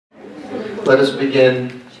Let us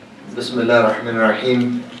begin. Bismillah ar-Rahman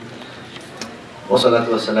ar-Rahim. Wa salatu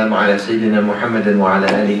wa salamu ala Sayyidina Muhammadin wa ala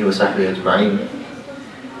alihi wa sahbihi ajma'in.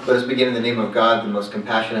 Let us begin in the name of God, the most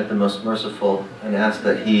compassionate, the most merciful, and ask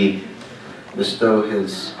that He bestow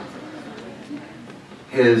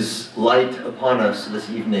His light upon us this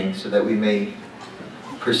evening so that we may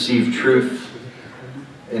perceive truth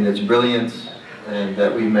in its brilliance and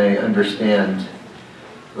that we may understand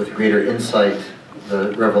with greater insight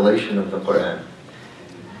the revelation of the Qur'an.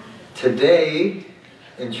 Today,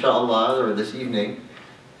 inshallah, or this evening,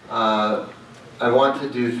 I want to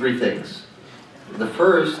do three things. The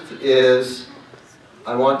first is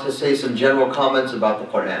I want to say some general comments about the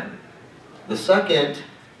Qur'an. The second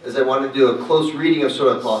is I want to do a close reading of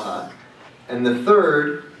Surah Taha. And the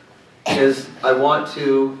third is I want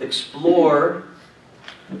to explore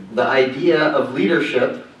the idea of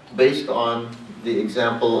leadership based on the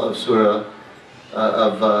example of Surah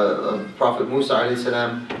of Prophet Musa alayhi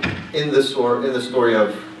salam in the story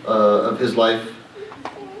of his life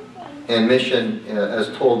and mission as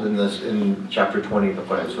told in chapter 20 of the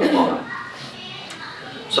Quran, Surah Taha.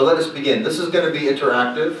 So let us begin. This is going to be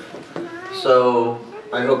interactive, so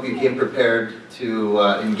I hope you came prepared to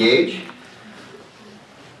engage.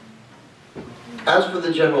 As for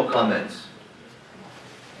the general comments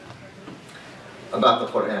about the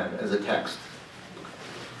Quran as a text,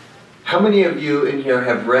 how many of you in here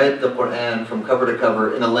have read the Quran from cover to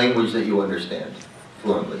cover in a language that you understand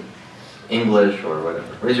fluently? English or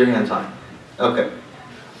whatever. Raise your hands high. Okay.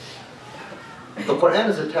 The Quran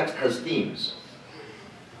as a text has themes.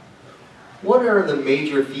 What are the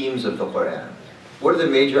major themes of the Quran? What are the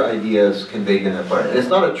major ideas conveyed in the Quran? And it's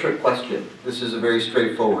not a trick question. This is a very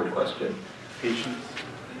straightforward question. Patience.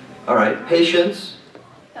 All right. Patience.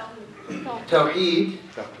 Tawheed.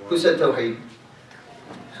 Who said Tawheed?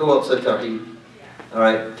 Who else said Tawheed? All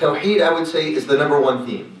right. Tawheed, I would say, is the number one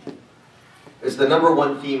theme. It's the number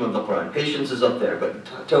one theme of the Quran. Patience is up there. But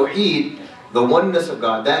Tawheed, the oneness of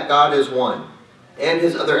God, that God is one. And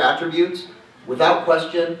His other attributes, without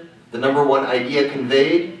question, the number one idea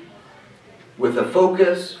conveyed, with a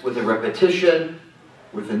focus, with a repetition,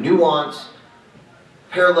 with a nuance,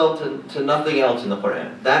 parallel to nothing else in the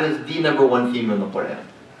Quran. That is the number one theme in the Quran.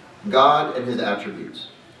 God and His attributes,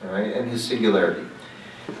 all right, and His singularity.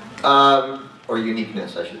 Or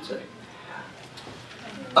uniqueness, I should say.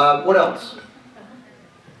 What else?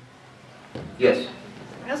 Yes?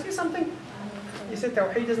 Can I ask you something? You said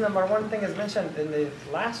Tawheed is number one thing is mentioned in the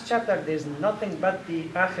last chapter. There's nothing but the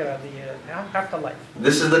akhirah, the afterlife.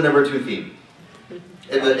 This is the number two theme.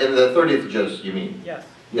 In the 30th juz, you mean? Yes.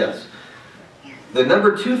 Yes. The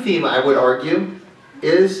number two theme, I would argue,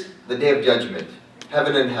 is the Day of Judgment.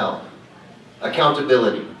 Heaven and hell.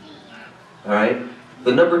 Accountability. All right?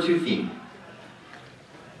 The number two theme.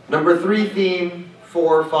 Number three theme,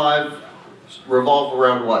 4, 5, revolve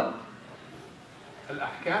around what?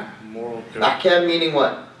 Al-Ahkam. Moral. Ahkam meaning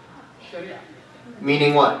what? Sharia.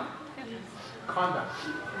 Meaning what? Conduct.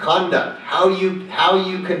 Conduct. How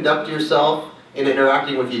you conduct yourself in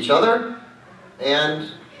interacting with each other and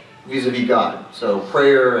vis-a-vis God. So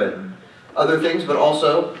prayer and other things, but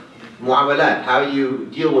also mu'amalat, how you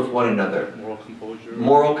deal with one another. Moral composure.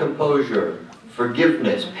 Moral composure,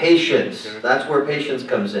 forgiveness, patience. That's where patience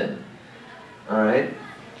comes in. All right?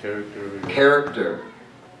 Character.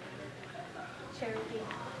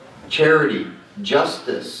 Charity.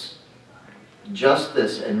 Justice.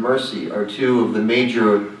 Justice and mercy are two of the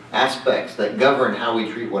major aspects that govern how we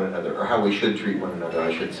treat one another, or how we should treat one another,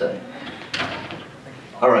 I should say.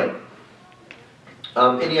 All right.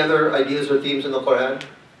 Any other ideas or themes in the Quran?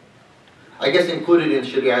 I guess included in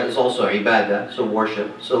Sharia is also ibadah, so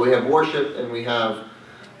worship. So we have worship and we have,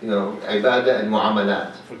 ibadah and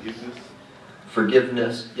mu'amalat. Forgiveness.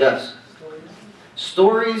 Forgiveness, yes.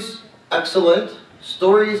 Stories, excellent.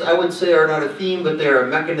 Stories, I would say, are not a theme, but they're a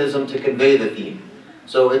mechanism to convey the theme.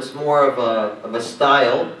 So it's more of a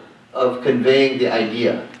style of conveying the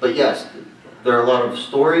idea. But yes, there are a lot of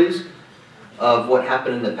stories of what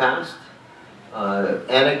happened in the past,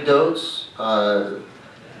 anecdotes.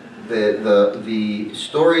 The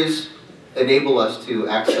stories enable us to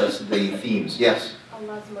access the themes. Yes?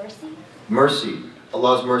 Allah's mercy. Mercy.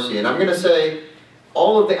 Allah's mercy. And I'm going to say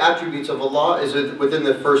all of the attributes of Allah is within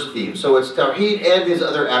the first theme. So it's Tawheed and His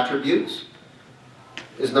other attributes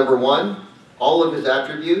is number one. All of His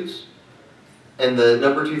attributes. And the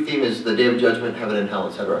number two theme is the Day of Judgment, Heaven and Hell,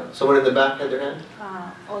 etc. Someone in the back had their hand?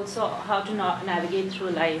 Also, how to navigate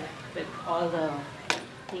through life with all the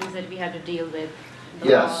things that we have to deal with.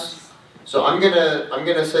 Yes. So I'm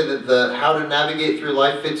gonna say that the how to navigate through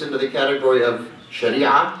life fits into the category of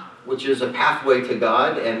Sharia, which is a pathway to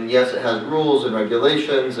God, and yes, it has rules and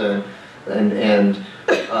regulations and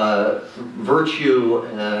virtue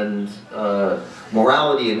and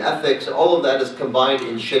morality and ethics. All of that is combined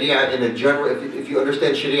in Sharia in a general, if you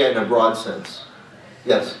understand Sharia in a broad sense.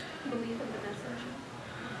 Yes? Belief in the messenger.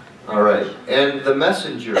 All right. And the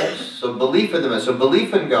messengers. So belief in the messenger. So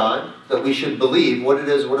belief in God, that we should believe what it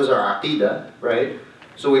is, what is our aqidah, right?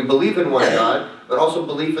 So we believe in one God, but also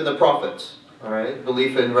belief in the prophets. All right?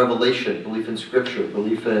 Belief in revelation, belief in scripture,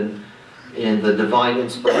 belief in the divine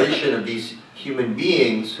inspiration of these human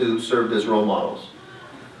beings who served as role models.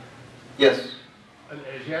 Yes?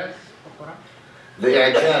 Al-Ijaz of Quran. The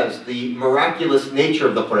i'jaz, the miraculous nature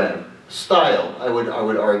of the Quran. Style, I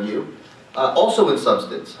would argue. Also in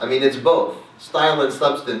substance. I mean, it's both. Style and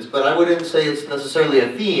substance. But I wouldn't say it's necessarily a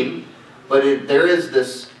theme, but there is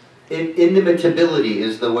this inimitability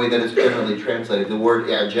is the way that it's generally translated. The word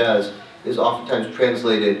i'jaz is oftentimes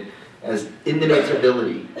translated as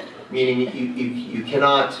inimitability, meaning you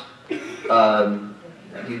cannot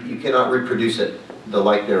you cannot reproduce it, the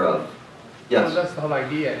like thereof. Yes? Well, that's the whole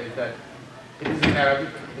idea, is that it is in Arabic,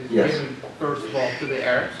 it is Yes. given first of all to the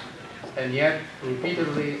Arabs, and yet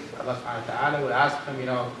repeatedly Allah subhanahu wa ta'ala will ask them,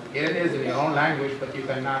 it is in your own language, but you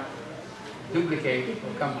cannot duplicate it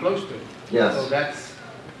or come close to it. Yes. So that's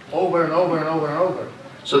over and over and over and over.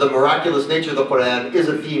 So the miraculous nature of the Quran is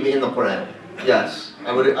a theme in the Quran. Yes.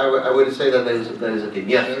 I would say that is a theme.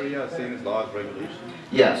 Yes. Sharia same as laws, regulations.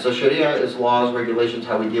 Yeah, so Sharia is laws, regulations,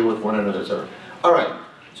 how we deal with one another, etc. All right,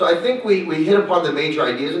 so I think we hit upon the major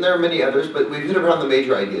ideas, and there are many others, but we've hit upon the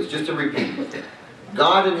major ideas. Just to repeat,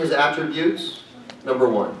 God and His attributes, number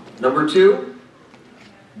one. Number two,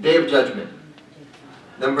 Day of Judgment.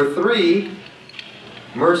 Number three,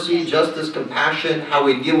 mercy, justice, compassion, how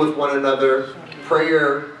we deal with one another,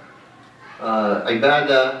 prayer,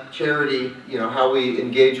 ibadah, charity, how we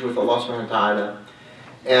engage with Allah subhanahu wa ta'ala,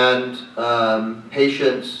 and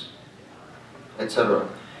patience, etc.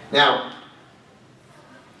 Now,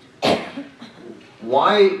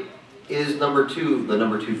 why is number two the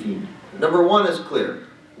number two theme? Number one is clear.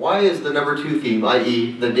 Why is the number two theme,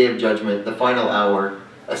 i.e. the Day of Judgment, the final hour,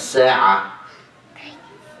 as-sa'ah,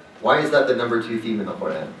 why is that the number two theme in the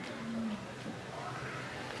Quran?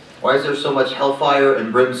 Why is there so much hellfire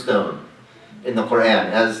and brimstone in the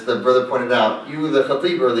Quran? As the brother pointed out, you were the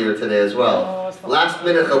khatib earlier today as well. Last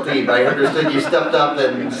minute khatib, I understood you stepped up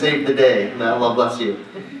and saved the day. May Allah bless you.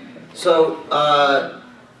 So,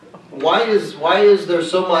 why is there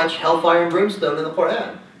so much hellfire and brimstone in the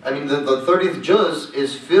Quran? I mean, the 30th juz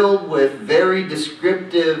is filled with very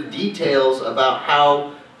descriptive details about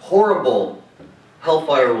how horrible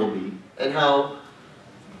hellfire will be, and how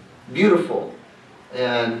beautiful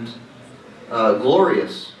and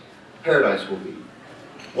glorious paradise will be.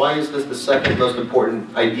 Why is this the second most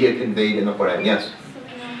important idea conveyed in the Quran? Yes? So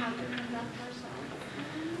we know how to conduct ourselves.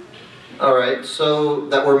 All right, so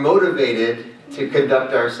that we're motivated to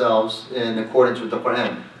conduct ourselves in accordance with the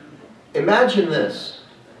Quran. Imagine this.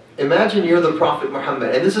 Imagine you're the Prophet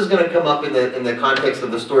Muhammad, and this is going to come up in the context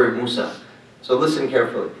of the story of Musa. So listen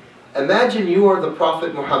carefully. Imagine you are the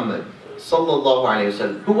Prophet Muhammad, sallallahu alaihi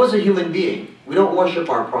wasallam, who was a human being. We don't worship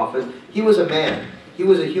our Prophet. He was a man. He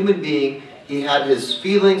was a human being. He had his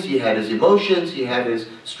feelings, he had his emotions, he had his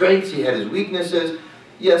strengths, he had his weaknesses.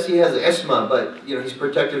 Yes, he has isma, but he's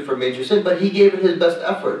protected from major sin, but he gave it his best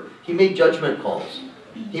effort. He made judgment calls.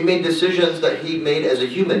 He made decisions that he made as a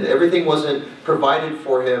human. Everything wasn't provided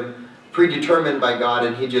for him, predetermined by God,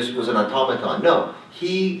 and he just was an automaton. No,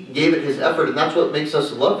 he gave it his effort, and that's what makes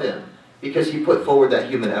us love him, because he put forward that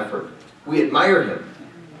human effort. We admire him.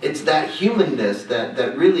 It's that humanness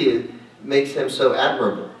that really makes him so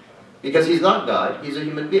admirable. Because he's not God, he's a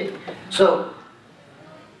human being. So,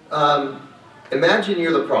 imagine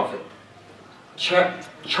you're the prophet,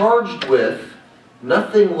 charged with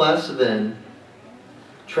nothing less than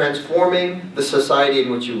transforming the society in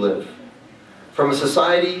which you live. From a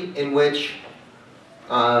society in which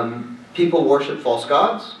people worship false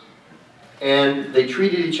gods, and they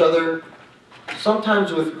treated each other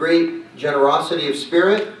sometimes with great generosity of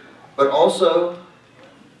spirit, but also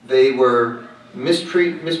they were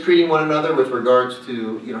mistreating one another with regards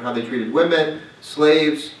to how they treated women,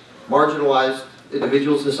 slaves, marginalized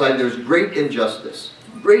individuals in society. There's great injustice,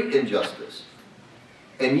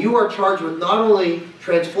 and you are charged with not only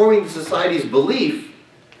transforming the society's belief,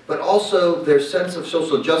 but also their sense of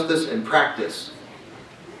social justice and practice.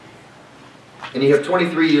 And you have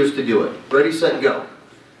 23 years to do it. Ready, set, go.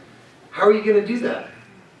 How are you going to do that?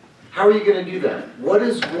 How are you going to do that? What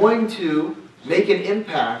is going to make an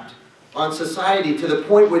impact on society to the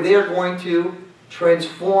point where they are going to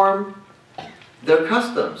transform their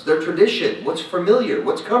customs, their tradition, what's familiar,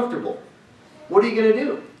 what's comfortable. What are you going to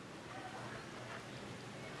do?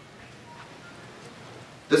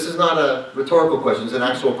 This is not a rhetorical question, it's an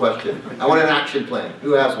actual question. I want an action plan.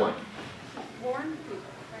 Who has one? Warn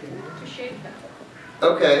people, to shape them.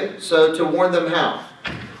 Okay, so to warn them how?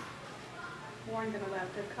 Warn them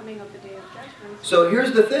about the coming of the day of judgment. So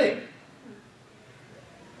here's the thing.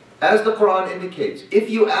 As the Quran indicates, if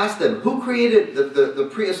you ask them, who created the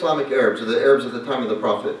pre-Islamic Arabs, or the Arabs at the time of the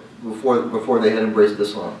Prophet, before they had embraced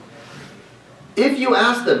Islam? If you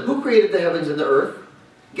ask them, who created the heavens and the earth?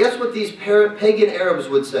 Guess what these pagan Arabs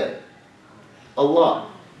would say? Allah.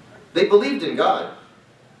 They believed in God.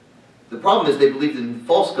 The problem is they believed in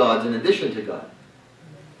false gods in addition to God.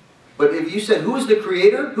 But if you said, who is the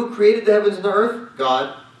creator? Who created the heavens and the earth?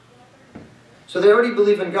 God. So they already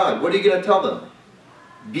believe in God. What are you going to tell them?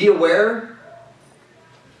 Be aware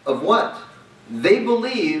of what? They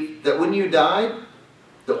believe that when you died,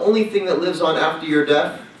 the only thing that lives on after your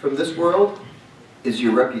death from this world is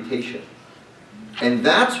your reputation. And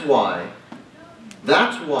that's why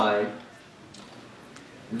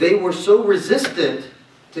they were so resistant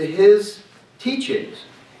to his teachings,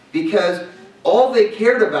 because all they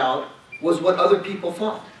cared about was what other people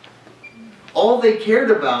thought. All they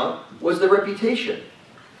cared about was their reputation.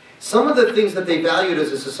 Some of the things that they valued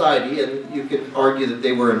as a society, and you could argue that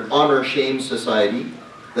they were an honor-shame society,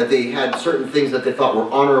 that they had certain things that they thought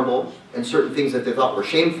were honorable and certain things that they thought were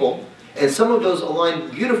shameful, and some of those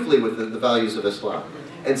align beautifully with the values of Islam.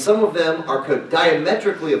 And some of them are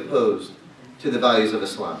diametrically opposed to the values of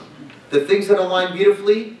Islam. The things that align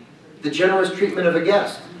beautifully, the generous treatment of a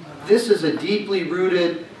guest. This is a deeply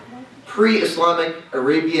rooted pre-Islamic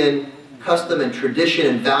Arabian custom and tradition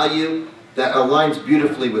and value that aligns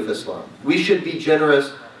beautifully with Islam. We should be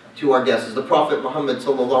generous to our guests. As the Prophet Muhammad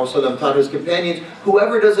ﷺ taught his companions,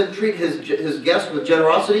 whoever doesn't treat his guests with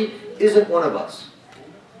generosity isn't one of us.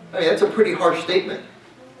 I mean, that's a pretty harsh statement.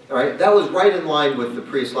 All right? That was right in line with the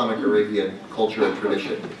pre-Islamic Arabian culture and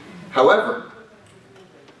tradition. However,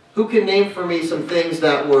 who can name for me some things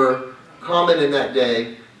that were common in that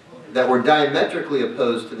day that were diametrically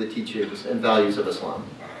opposed to the teachings and values of Islam?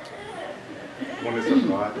 Oneness of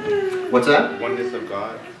God. What's that? Oneness of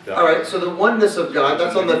God. All right, so the oneness of God,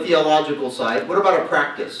 that's on the theological side. What about a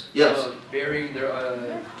practice? Yes? Burying their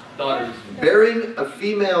daughters. Burying a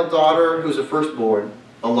female daughter who's a firstborn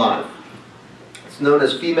alive. It's known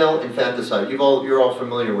as female infanticide. You're all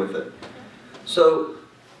familiar with it. So,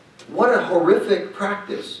 what a horrific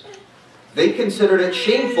practice. They considered it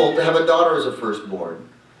shameful to have a daughter as a firstborn,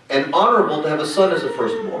 and honorable to have a son as a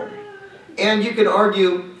firstborn. And you can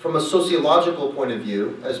argue from a sociological point of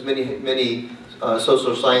view, as many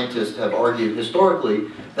social scientists have argued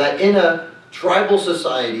historically, that in a tribal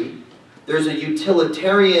society, there's a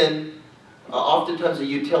utilitarian, oftentimes a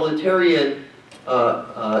utilitarian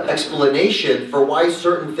explanation for why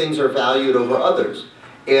certain things are valued over others.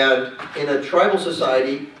 And in a tribal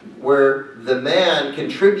society where the man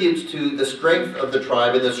contributes to the strength of the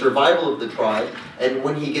tribe and the survival of the tribe, and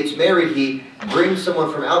when he gets married, he brings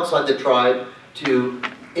someone from outside the tribe to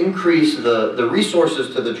increase the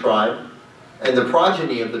resources to the tribe and the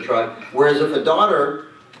progeny of the tribe. Whereas if a daughter,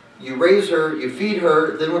 you raise her, you feed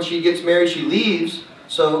her, then when she gets married, she leaves.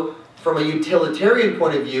 So from a utilitarian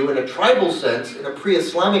point of view, in a tribal sense, in a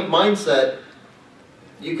pre-Islamic mindset,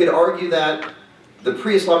 you could argue that the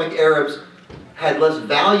pre-Islamic Arabs had less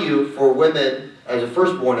value for women, as a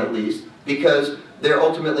firstborn at least, because they're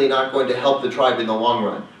ultimately not going to help the tribe in the long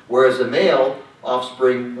run, whereas a male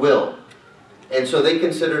offspring will. And so they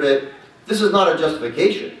considered it, this is not a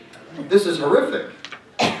justification, this is horrific.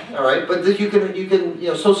 All right, but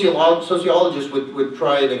sociologists would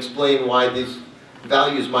try and explain why these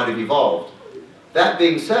values might have evolved. That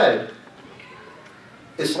being said,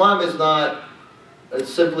 Islam is not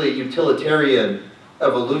simply a utilitarian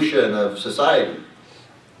evolution of society.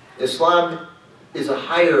 Islam is a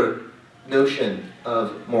higher notion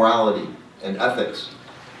of morality and ethics.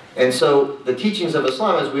 And so the teachings of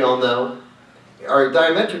Islam, as we all know, are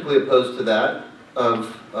diametrically opposed to that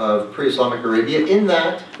of pre-Islamic Arabia, in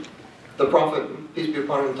that the Prophet, peace be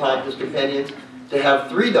upon him, taught his companions to have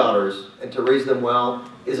 3 daughters and to raise them well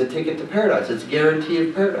is a ticket to paradise. It's a guarantee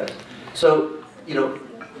of paradise. So,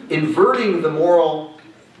 inverting the moral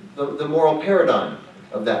paradigm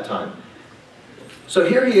of that time. So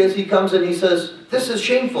here he is, he comes and he says, this is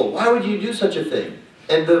shameful, why would you do such a thing?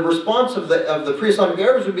 And the response of the pre-Islamic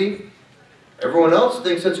Arabs would be, everyone else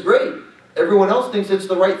thinks it's great. Everyone else thinks it's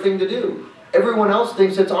the right thing to do. Everyone else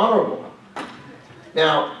thinks it's honorable.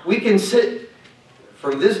 Now, we can sit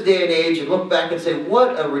from this day and age and look back and say,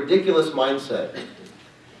 what a ridiculous mindset.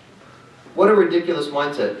 What a ridiculous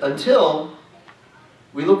mindset. Until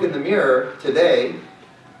we look in the mirror today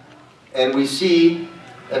and we see,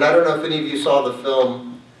 and I don't know if any of you saw the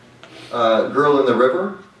film Girl in the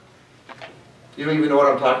River. You don't even know what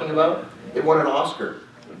I'm talking about? It won an Oscar.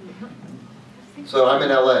 So I'm in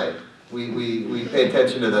LA. We pay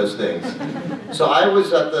attention to those things. So I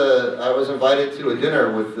was invited to a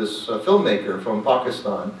dinner with this filmmaker from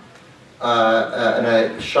Pakistan,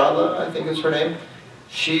 and Shala, I think is her name.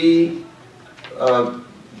 She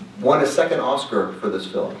won a second Oscar for this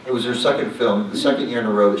film. It was her second film, the second year in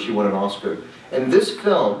a row that she won an Oscar. And this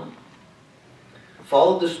film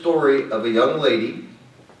followed the story of a young lady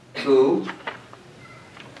who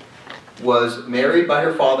was married by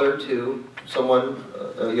her father to someone,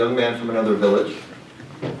 a young man from another village,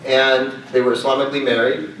 and they were Islamically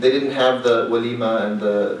married. They didn't have the walima and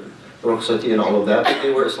the rukhsati and all of that, but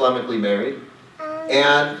they were Islamically married.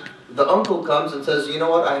 And the uncle comes and says, you know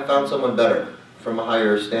what, I have found someone better, from a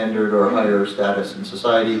higher standard or a higher status in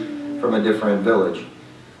society, from a different village.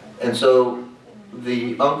 And so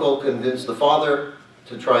the uncle convinced the father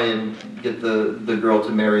to try and get the girl to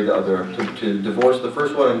marry the other, to divorce the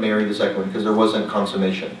first one and marry the second one, because there wasn't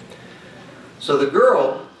consummation. So the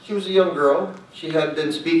girl, she was a young girl, she had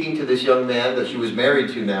been speaking to this young man that she was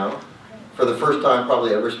married to now, for the first time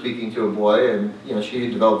probably ever speaking to a boy, and you know,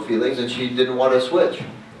 she developed feelings and she didn't want to switch.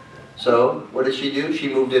 So what did she do? She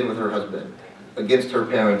moved in with her husband, against her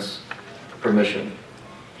parents' permission.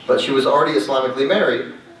 But she was already Islamically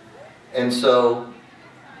married, and so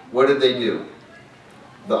what did they do?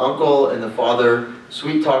 The uncle and the father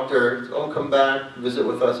sweet-talked her, oh, come back, visit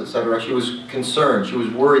with us, etc. She was concerned, she was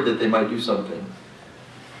worried that they might do something.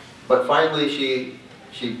 But finally she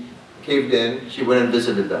caved in, she went and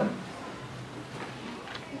visited them.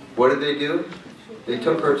 What did they do? They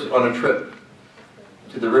took her on a trip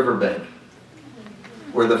to the riverbank,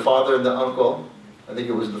 where the father and the uncle, I think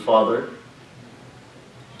it was the father,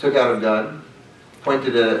 took out a gun,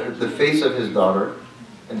 pointed at the face of his daughter,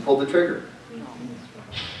 and pulled the trigger.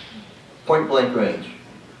 Point blank range.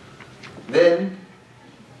 Then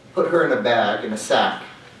put her in a bag, in a sack,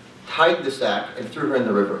 tied the sack, and threw her in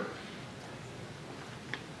the river.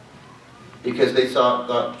 Because they thought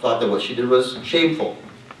that what she did was shameful.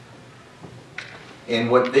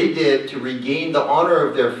 And what they did to regain the honor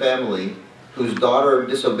of their family, whose daughter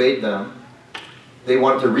disobeyed them, they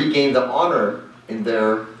wanted to regain the honor in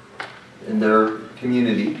their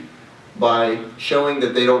community by showing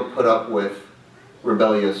that they don't put up with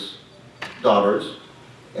rebellious daughters.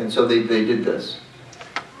 And so they did this.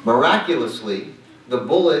 Miraculously, the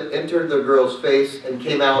bullet entered the girl's face and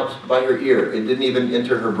came out by her ear. It didn't even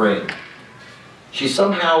enter her brain. She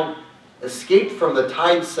somehow escaped from the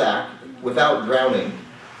tied sack without drowning,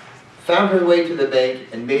 found her way to the bank,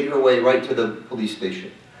 and made her way right to the police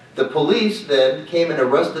station. The police then came and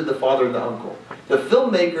arrested the father and the uncle. The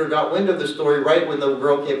filmmaker got wind of the story right when the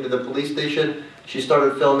girl came to the police station. She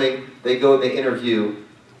started filming. They go and they interview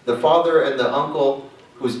the father and the uncle,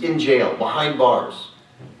 who's in jail, behind bars.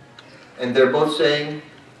 And they're both saying,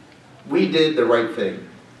 we did the right thing.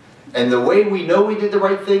 And the way we know we did the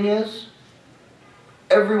right thing is,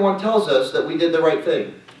 everyone tells us that we did the right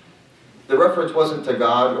thing. The reference wasn't to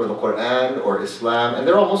God or the Qur'an or Islam, and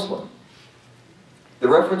they're all Muslim. The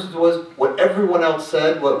reference was what everyone else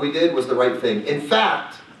said, what we did was the right thing. In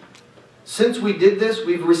fact, since we did this,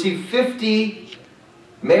 we've received 50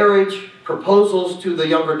 marriage proposals to the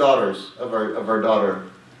younger daughters of our daughter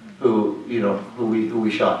who we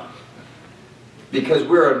shot. Because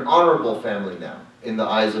we're an honorable family now in the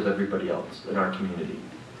eyes of everybody else in our community.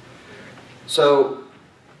 So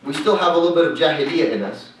we still have a little bit of jahiliyyah in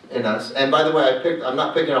us. And by the way, I'm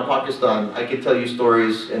not picking on Pakistan. I could tell you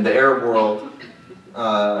stories in the Arab world.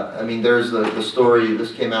 I mean, there's the story,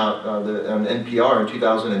 this came out on NPR in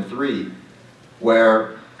 2003,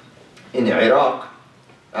 where in Iraq,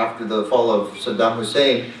 after the fall of Saddam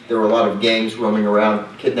Hussein, there were a lot of gangs roaming around,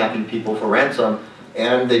 kidnapping people for ransom,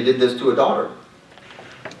 and they did this to a daughter.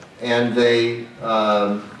 And they,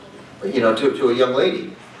 to a young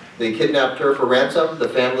lady. They kidnapped her for ransom. The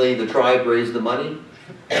family, the tribe raised the money,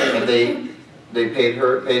 and they paid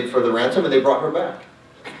for the ransom, and they brought her back.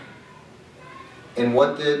 And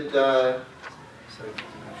what did?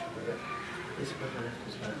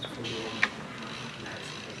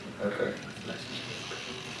 Okay.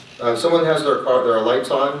 Someone has their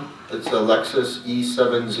lights on. It's a Lexus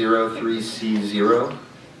E703C0.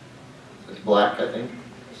 It's black, I think.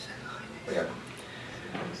 Yeah.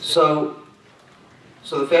 So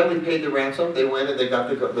the family paid the ransom. They went and they got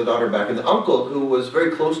the daughter back. And the uncle, who was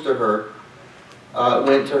very close to her,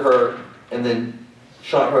 went to her and then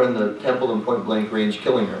shot her in the temple in point blank range,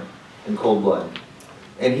 killing her. in cold blood.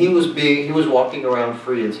 And he was walking around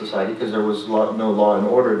free in society because there was no law and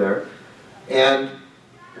order there, and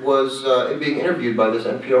was being interviewed by this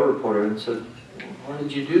NPR reporter and said, "What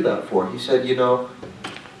did you do that for?" He said, "You know,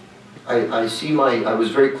 I was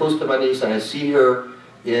very close to my niece, and I see her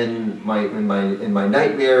in my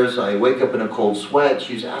nightmares. I wake up in a cold sweat.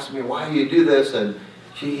 She's asking me, why do you do this?" And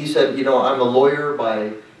he said, "You know, I'm a lawyer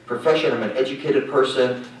by profession. I'm an educated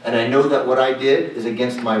person, and I know that what I did is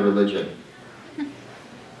against my religion.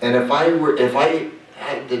 And if I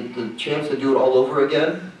had the chance to do it all over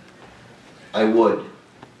again, I would."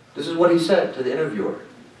 This is what he said to the interviewer.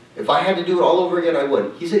 "If I had to do it all over again, I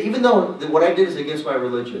would." He said, even though what I did is against my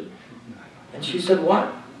religion. And she said, "What?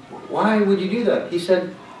 Why would you do that?" He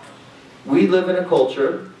said, "We live in a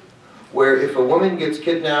culture where if a woman gets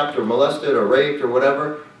kidnapped or molested or raped or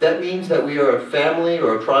whatever, that means that we are a family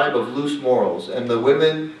or a tribe of loose morals. And the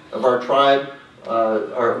women of our tribe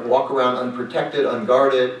walk around unprotected,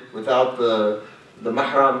 unguarded, without the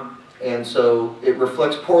mahram. And so it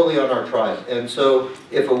reflects poorly on our tribe. And so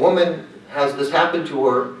if a woman has this happen to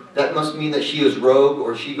her, that must mean that she is rogue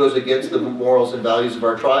or she goes against the morals and values of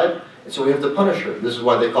our tribe. And so we have to punish her. This is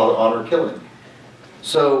why they call it honor killing."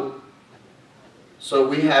 So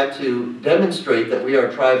we had to demonstrate that we are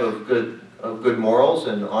a tribe of good morals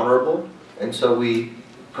and honorable. And so we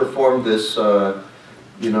performed this,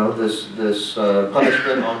 this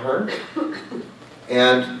punishment on her.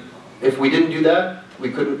 And if we didn't do that, we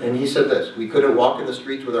couldn't, and he said this, we couldn't walk in the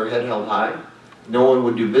streets with our head held high. No one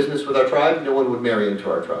would do business with our tribe. No one would marry into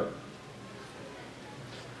our tribe.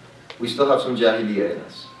 We still have some jahiliyyah in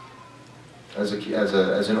us as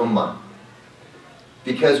an ummah.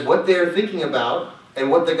 Because what they're thinking about and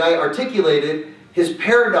what the guy articulated, his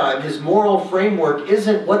paradigm, his moral framework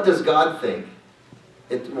isn't what does God think.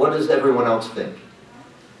 What does everyone else think?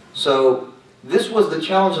 So this was the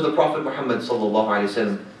challenge of the Prophet Muhammad sallallahu alaihi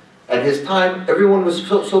wasallam. At his time, everyone was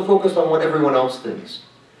so focused on what everyone else thinks.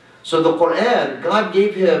 So the Qur'an, God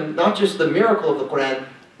gave him not just the miracle of the Qur'an,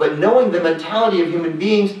 but knowing the mentality of human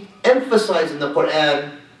beings, emphasizing the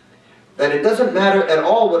Qur'an that it doesn't matter at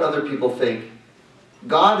all what other people think.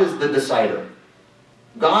 God is the decider.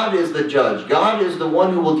 God is the judge. God is the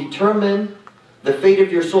one who will determine the fate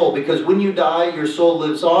of your soul. Because when you die, your soul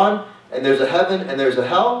lives on, and there's a heaven and there's a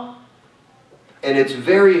hell. And it's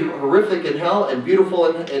very horrific in hell and beautiful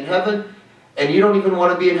in heaven. And you don't even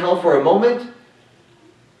want to be in hell for a moment.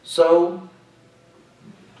 So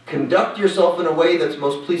conduct yourself in a way that's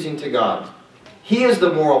most pleasing to God. He is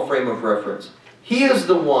the moral frame of reference. He is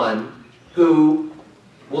the one who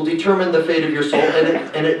will determine the fate of your soul,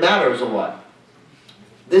 and it matters a lot.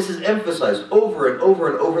 This is emphasized over and over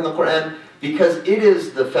and over in the Quran because it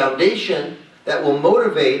is the foundation that will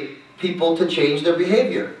motivate people to change their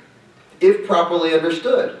behavior, if properly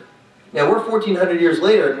understood. Now we're 1400 years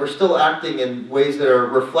later and we're still acting in ways that are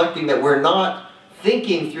reflecting that we're not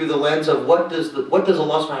thinking through the lens of what does Allah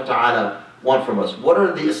subhanahu wa ta'ala want from us? What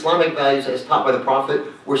are the Islamic values as taught by the Prophet?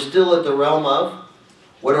 We're still at the realm of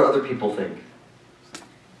what do other people think?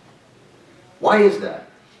 Why is that?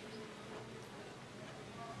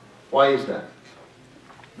 Why is that?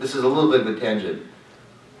 This is a little bit of a tangent.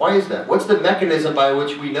 Why is that? What's the mechanism by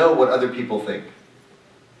which we know what other people think?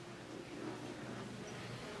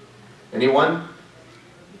 Anyone?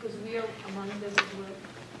 Because we are among them as well.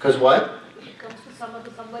 Because what? When it comes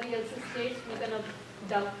to somebody else's taste, we're gonna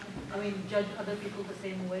judge other people the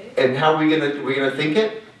same way. And how are we gonna think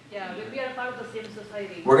it? Yeah, when we are a part of the same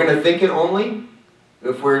society. We're gonna think it only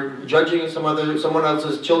if we're judging someone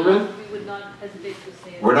else's children. We would not hesitate to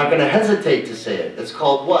say it. We're not gonna hesitate to say it. It's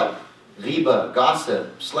called what? Ghiba,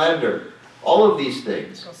 gossip, slander, all of these things.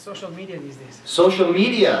 It's called social media these days. Social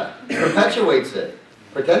media perpetuates it.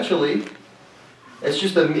 Potentially, it's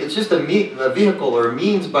just a vehicle or a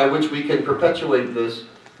means by which we can perpetuate this.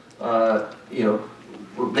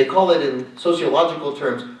 They call it in sociological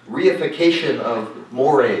terms reification of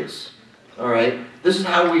mores. All right, this is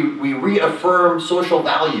how we reaffirm social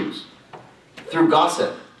values through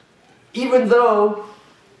gossip, even though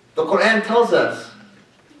the Quran tells us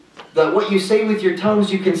that what you say with your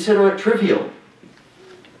tongues you consider it trivial.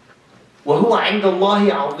 وَهُوَ عِنْدَ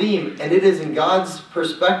اللَّهِ عَظِيمٌ, and it is from God's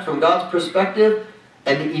perspective,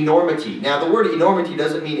 an enormity. Now the word enormity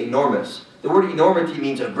doesn't mean enormous. The word enormity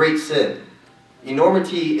means a great sin.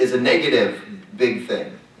 Enormity is a negative big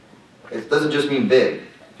thing. It doesn't just mean big.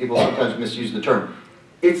 People sometimes misuse the term.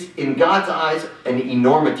 It's in God's eyes an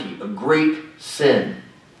enormity, a great sin.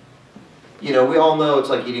 We all know it's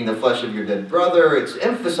like eating the flesh of your dead brother. It's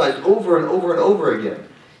emphasized over and over and over again.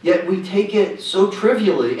 Yet we take it so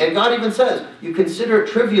trivially, and God even says, you consider it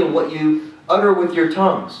trivial what you utter with your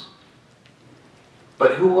tongues.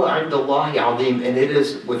 But huwa 'inda Allahi 'azim, and it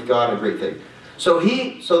is with God a great thing. So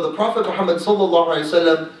the Prophet Muhammad sallallahu alaihi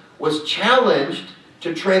wasallam was challenged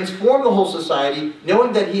to transform the whole society,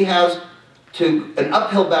 knowing that he has an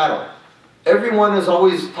uphill battle. Everyone is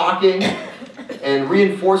always talking and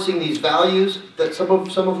reinforcing these values, that some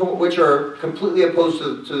of which are completely opposed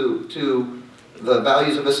to the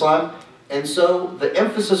values of Islam. And so the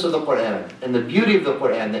emphasis of the Qur'an, and the beauty of the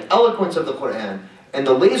Qur'an, the eloquence of the Qur'an, and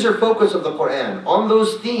the laser focus of the Qur'an on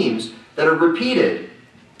those themes that are repeated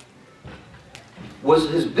was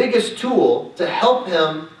his biggest tool to help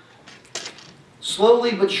him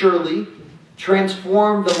slowly but surely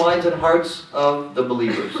transform the minds and hearts of the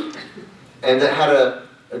believers. And that had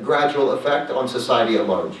a gradual effect on society at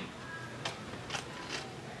large.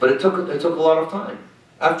 But it took a lot of time.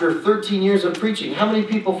 After 13 years of preaching, how many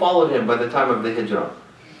people followed him by the time of the Hijrah?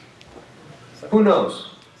 Who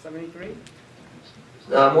knows? 73?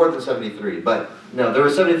 More than 73, but no, there were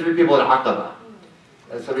 73 people at Aqaba.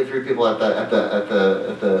 73 people at the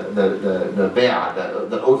Bay'ah,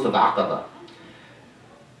 the oath of Aqaba.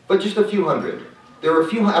 But just a few hundred. There were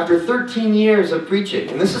after 13 years of preaching,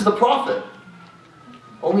 and this is the Prophet,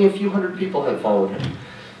 only a few hundred people had followed him.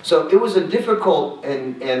 So it was a difficult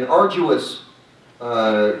and arduous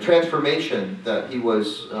transformation that he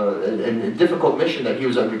was, and a difficult mission that he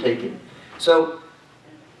was undertaking. So,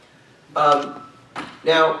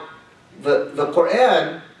 now, the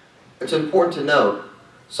Qur'an, it's important to note,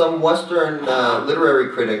 some Western literary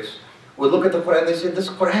critics would look at the Qur'an, they say, this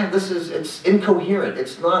Qur'an, it's incoherent,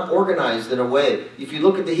 it's not organized in a way. If you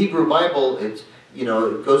look at the Hebrew Bible, it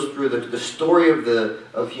goes through the story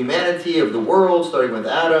of humanity, of the world, starting with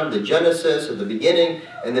Adam, the Genesis at the beginning,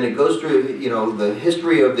 and then it goes through, the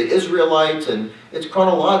history of the Israelites, and it's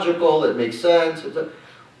chronological, it makes sense.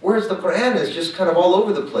 Whereas the Qur'an is just kind of all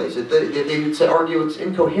over the place. They would argue it's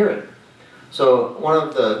incoherent. So one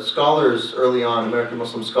of the scholars early on, American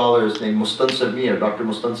Muslim scholars named Mustansir Mir, Dr.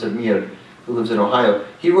 Mustansir Mir, who lives in Ohio,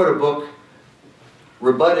 he wrote a book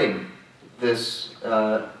rebutting this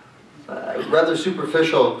rather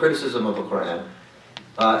superficial criticism of the Qur'an.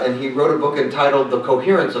 And he wrote a book entitled The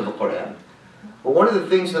Coherence of the Qur'an. But one of the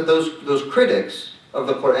things that those critics of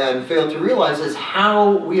the Qur'an fail to realize is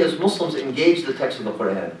how we as Muslims engage the text of the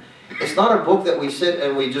Qur'an. It's not a book that we sit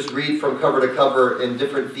and we just read from cover to cover in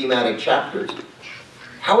different thematic chapters.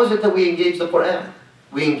 How is it that we engage the Qur'an?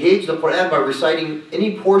 We engage the Qur'an by reciting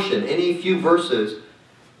any portion, any few verses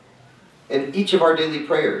in each of our daily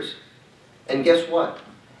prayers. And guess what?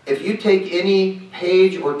 If you take any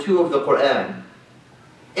page or two of the Qur'an,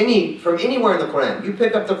 from anywhere in the Qur'an, you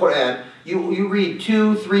pick up the Qur'an, you read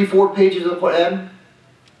 2, 3, 4 pages of the Qur'an,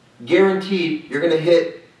 guaranteed you're going to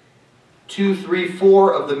hit 2, 3,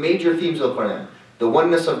 4 of the major themes of the Qur'an. The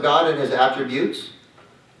oneness of God and His attributes,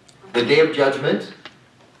 the Day of Judgment,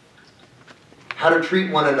 how to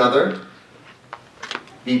treat one another,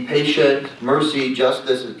 be patient, mercy,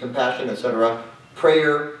 justice, compassion, etc.,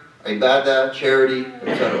 prayer, ibadah, charity,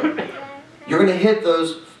 etc. You're going to hit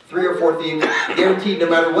those 3 or 4 themes, guaranteed, no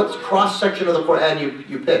matter what cross-section of the Qur'an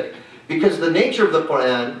you pick. Because the nature of the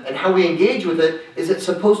Qur'an and how we engage with it is it's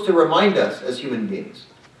supposed to remind us as human beings.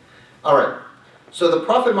 Alright, so the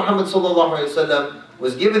Prophet Muhammad ﷺ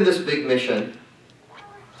was given this big mission.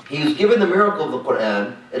 He was given the miracle of the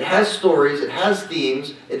Qur'an. It has stories, it has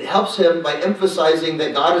themes. It helps him by emphasizing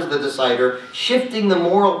that God is the decider, shifting the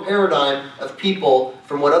moral paradigm of people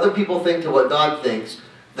from what other people think to what God thinks.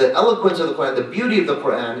 The eloquence of the Qur'an, the beauty of the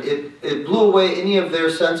Qur'an, it blew away any of their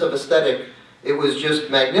sense of aesthetic. It was just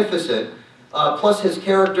magnificent. Plus his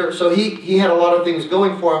character, so he had a lot of things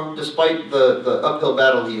going for him despite the uphill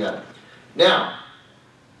battle he had. Now,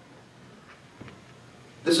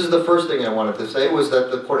 this is the first thing I wanted to say, was that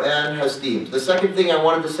the Qur'an has themes. The second thing I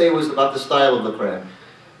wanted to say was about the style of the Qur'an.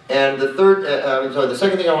 And the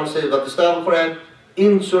second thing I want to say about the style of the Qur'an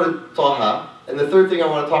in Surah Taha. And the third thing I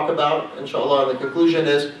want to talk about, inshallah, in the conclusion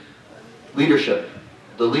is leadership.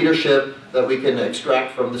 The leadership that we can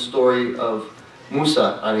extract from the story of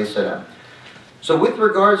Musa alayhi salam. So with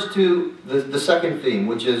regards to the second theme,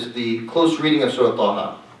 which is the close reading of Surah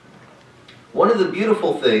Taha, one of the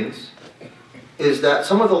beautiful things is that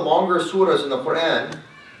some of the longer surahs in the Qur'an,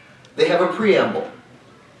 they have a preamble.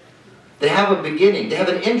 They have a beginning, they have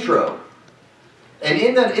an intro. And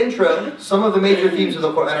in that intro, some of the major themes of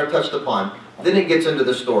the Qur'an are touched upon. Then it gets into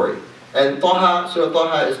the story. And Taha, Surah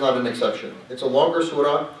Taha is not an exception. It's a longer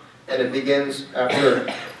surah, and it begins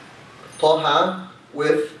after Taha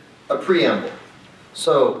with a preamble.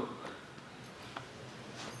 So,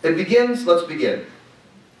 it begins, let's begin.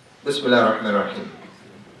 Bismillah ar-Rahman ar-Rahim.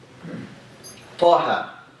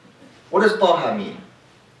 Taha. What does Taha mean?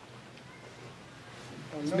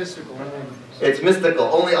 It's mystical. It's mystical.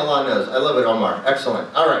 Only Allah knows. I love it, Omar.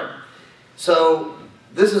 Excellent. All right. So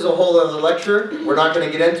this is a whole other lecture. We're not going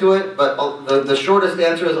to get into it, but the shortest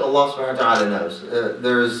answer is Allah subhanahu wa ta'ala knows.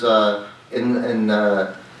 There's in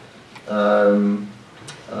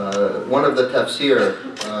one of the tafsir,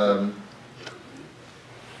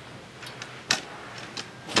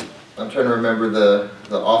 I'm trying to remember the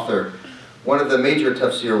author, one of the major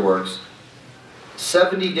tafsir works,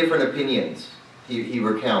 70 different opinions he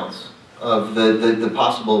recounts of the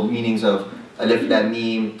possible meanings of Alif Lam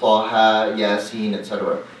Mim, Taha, Yasin,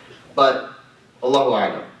 etc. But Allahu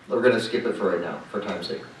A'lam. We're going to skip it for right now, for time's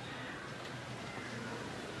sake.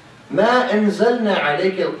 مَا أَنزَلْنَا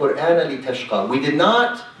عَلَيْكَ الْقُرْآنَ لِتَشْقَى. We did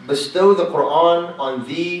not bestow the Qur'an on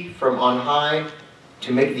thee from on high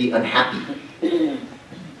to make thee unhappy.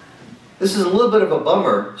 This is a little bit of a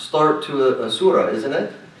bummer start to a surah, isn't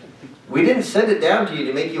it? We didn't send it down to you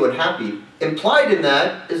to make you unhappy. Implied in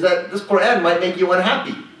that is that this Qur'an might make you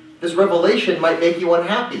unhappy. This revelation might make you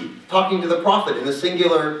unhappy. Talking to the Prophet in the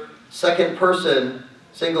singular, second person,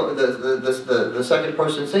 the second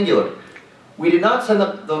person singular. We did not send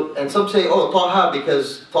up and some say, oh, Taha,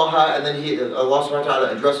 because Taha, and then Allah subhanahu wa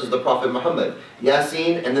ta'ala addresses the Prophet Muhammad.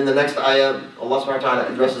 Yasin, and then the next ayah, Allah subhanahu wa ta'ala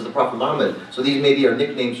addresses the Prophet Muhammad. So these maybe are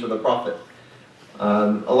nicknames for the Prophet.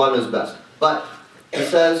 Allah knows best. But He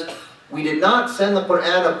says, we did not send the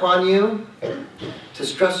Qur'an upon you to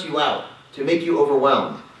stress you out, to make you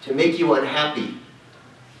overwhelmed, to make you unhappy.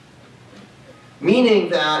 Meaning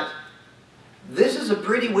that this is a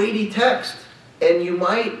pretty weighty text, and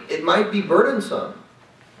it might be burdensome.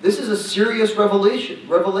 This is a serious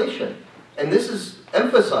revelation, and this is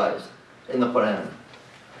emphasized in the Qur'an.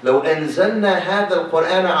 لو أنزلنا هذا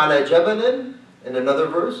القرآن على جبل, in another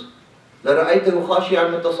verse, لرأيته خاشعا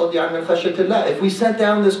متصدعا من خشية الله. If we sent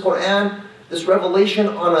down this Qur'an, this revelation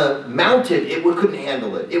on a mountain, it couldn't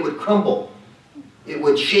handle it. It would crumble. It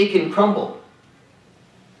would shake and crumble.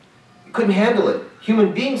 It couldn't handle it.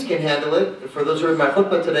 Human beings can handle it, for those who are in my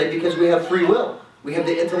khutbah today, because we have free will. We have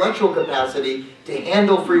the intellectual capacity to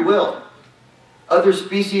handle free will. Other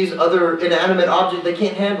species, other inanimate objects, they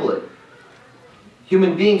can't handle it.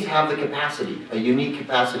 Human beings have the capacity, a unique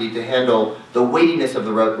capacity to handle the weightiness of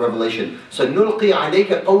the revelation. So, نُلْقِي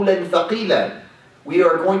عَلَيْكَ قَوْلًا ثَقِيلًا. We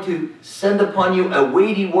are going to send upon you a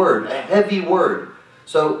weighty word, a heavy word.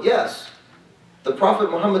 So, yes, the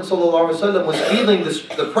Prophet Muhammad ﷺ was feeling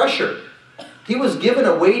the pressure. He was given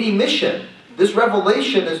a weighty mission. This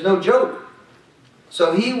revelation is no joke.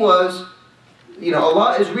 So he was,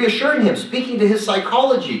 Allah is reassuring him, speaking to his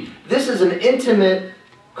psychology. This is an intimate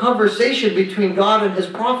conversation between God and His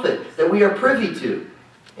Prophet that we are privy to,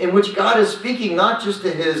 in which God is speaking not just to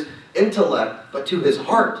his intellect, but to his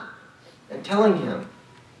heart, and telling him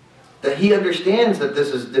that He understands that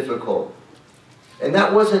this is difficult. And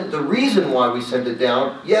that wasn't the reason why we sent it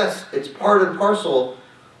down. Yes, it's part and parcel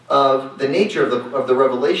of the nature of the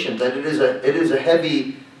revelation, that it is a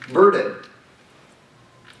heavy burden.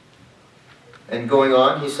 And going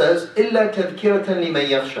on, he says, إِلَّا تَذْكِرَةً لِمَنْ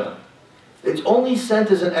يَخْشَى. It's only sent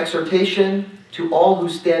as an exhortation to all who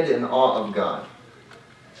stand in awe of God.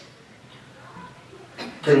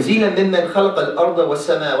 تَنْزِيلًا مِمَّنْ خَلَقَ الْأَرْضَ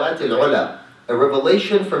وَالسَّمَاوَاتِ الْعُلَى. A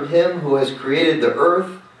revelation from Him who has created the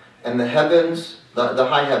earth and the heavens, the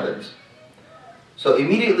high heavens. So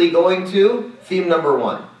immediately going to theme number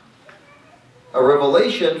 1. A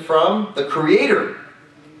revelation from the Creator.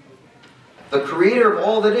 The Creator of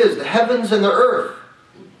all that is, the heavens and the earth.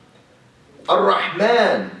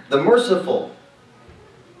 Ar-Rahman, the merciful,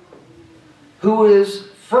 who is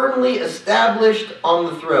firmly established on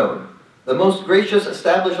the throne. The most gracious,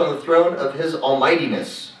 established on the throne of His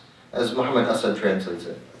almightiness, as Muhammad Asad translates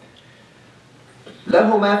it. لَهُ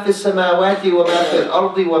مَا فِي السَّمَاوَاتِ وَمَا فِي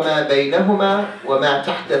الْأَرْضِ وَمَا بَيْنَهُمَا وَمَا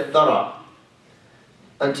تَحْتَ الثَّرَى.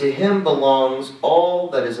 Unto Him belongs all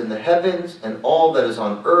that is in the heavens and all that is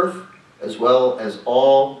on earth, as well as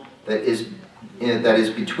all that is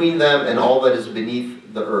between them and all that is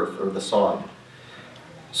beneath the earth, or the sod.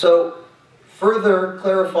 So, further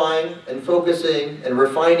clarifying and focusing and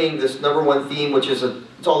refining this number 1 theme, which is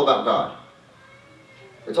it's all about God.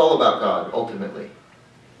 It's all about God, ultimately.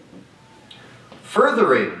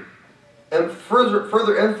 Further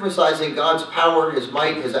emphasizing God's power, His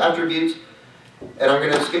might, His attributes. And I'm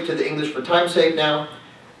going to skip to the English for time's sake now.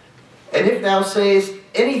 And if thou sayest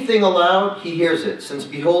anything aloud, He hears it, since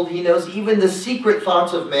behold, He knows even the secret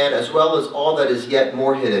thoughts of man, as well as all that is yet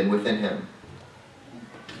more hidden within him.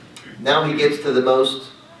 Now he gets to the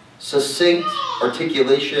most succinct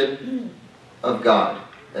articulation of God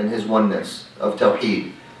and His oneness, of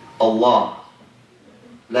Tawheed. Allah,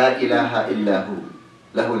 La ilaha illahu,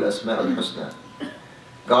 lahu al-asma' al-husna.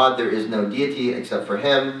 God, there is no deity except for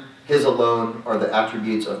Him. His alone are the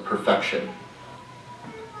attributes of perfection.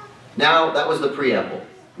 Now, that was the preamble.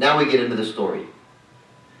 Now we get into the story.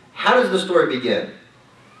 How does the story begin?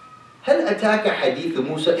 هل أتاك حديث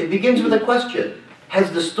موسى? It begins with a question.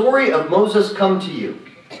 Has the story of Moses come to you?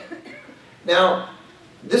 Now,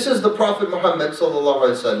 this is the Prophet Muhammad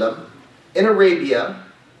ﷺ in Arabia,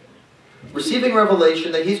 receiving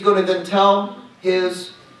revelation that he's going to then tell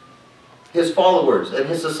his followers and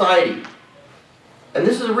his society. And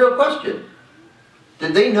this is a real question.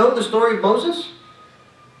 Did they know the story of Moses?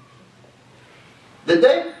 Did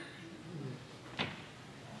they?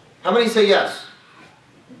 How many say yes?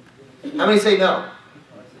 How many say no?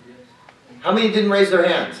 How many didn't raise their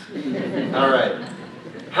hands? All right.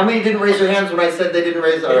 How many didn't raise their hands when I said they didn't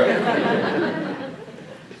raise? All right.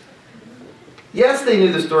 Yes, they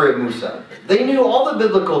knew the story of Musa. They knew all the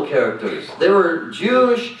biblical characters. There were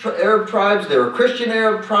Jewish Arab tribes. There were Christian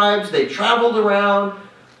Arab tribes. They traveled around.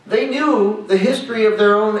 They knew the history of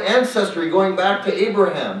their own ancestry going back to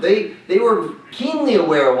Abraham. They were keenly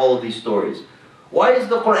aware of all of these stories. Why is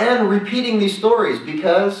the Quran repeating these stories?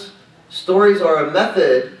 Because stories are a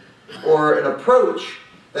method or an approach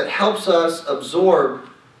that helps us absorb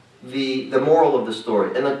the moral of the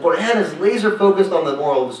story. And the Quran is laser focused on the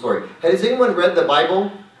moral of the story. Has anyone read the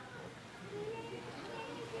Bible?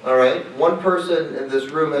 Alright, one person in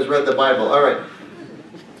this room has read the Bible. Alright.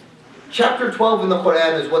 Chapter 12 in the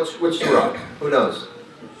Quran is which surah? Who knows?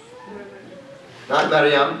 Not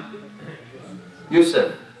Maryam?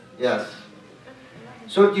 Yusuf. Yes.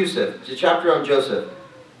 Surah Yusuf. It's a chapter on Joseph.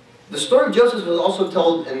 The story of Joseph was also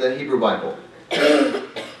told in the Hebrew Bible.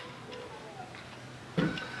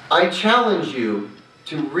 I challenge you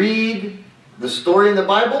to read the story in the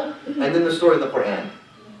Bible and then the story in the Quran.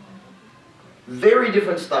 Very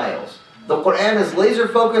different styles. The Quran is laser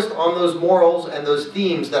focused on those morals and those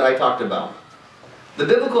themes that I talked about. The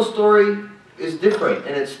biblical story is different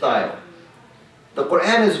in its style. The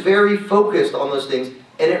Quran is very focused on those things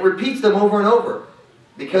and it repeats them over and over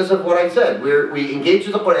because of what I said. We engage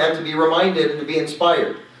with the Quran to be reminded and to be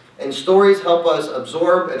inspired. And stories help us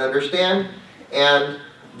absorb and understand, and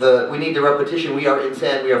we need the repetition. We are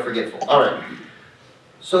insan, we are forgetful. Alright.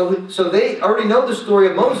 So they already know the story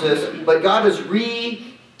of Moses, but God is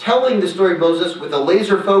retelling the story of Moses with a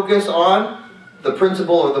laser focus on the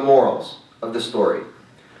principle or the morals of the story.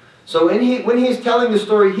 So when he's telling the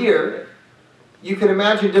story here, you can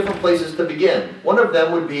imagine different places to begin. One of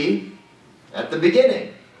them would be at the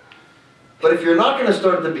beginning. But if you're not going to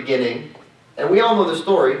start at the beginning, and we all know the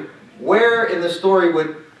story, where in the story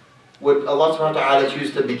would Allah subhanahu wa ta'ala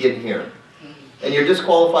choose to begin here? And you're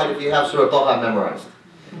disqualified if you have Surah Taha memorized.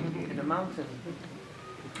 In the mountain.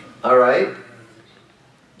 Alright?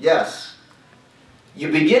 Yes.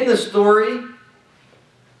 You begin the story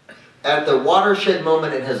at the watershed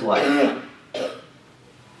moment in his life.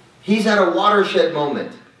 He's at a watershed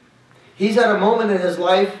moment. He's at a moment in his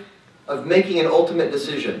life of making an ultimate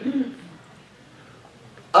decision.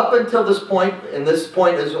 Up until this point, and this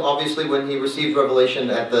point is obviously when he received revelation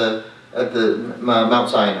at the Mount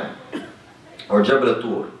Sinai, or Jabal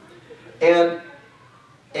al-Tur.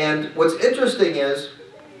 And what's interesting is,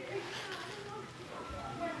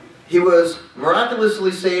 he was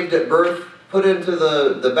miraculously saved at birth, put into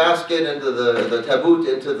the basket, into the tabut,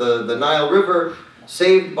 into the Nile River,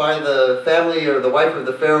 saved by the family or the wife of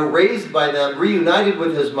the Pharaoh, raised by them, reunited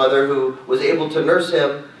with his mother who was able to nurse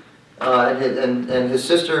him, and his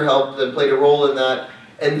sister helped and played a role in that.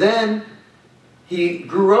 And then he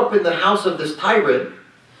grew up in the house of this tyrant,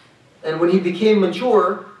 and when he became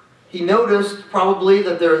mature, he noticed probably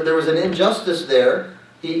that there was an injustice there.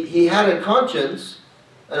 He had a conscience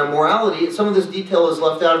and a morality. Some of this detail is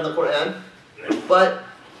left out in the Quran, but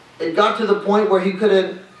it got to the point where he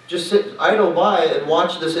couldn't just sit idle by and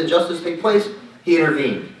watch this injustice take place. He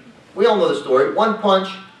intervened. We all know the story. One punch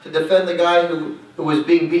to defend the guy who was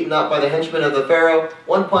being beaten up by the henchmen of the Pharaoh.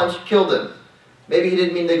 One punch killed him. Maybe he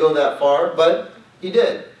didn't mean to go that far, but he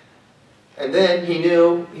did. And then he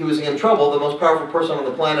knew he was in trouble. The most powerful person on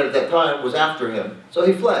the planet at that time was after him. So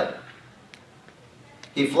he fled.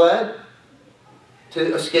 He fled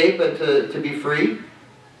to escape and to be free.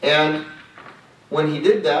 And when he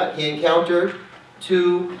did that, he encountered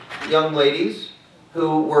two young ladies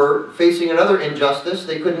who were facing another injustice.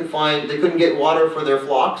 They couldn't get water for their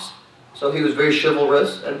flocks. So he was very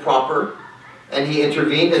chivalrous and proper. And he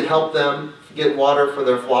intervened and helped them get water for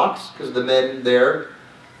their flocks because the men there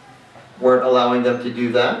weren't allowing them to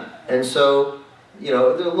do that. And so, you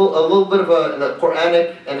know, a little bit of a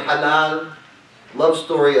Qur'anic and halal love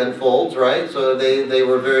story unfolds, right? So they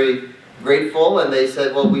were very grateful, and they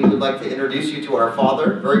said, well, we would like to introduce you to our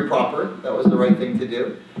father. Very proper. That was the right thing to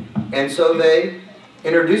do. And so they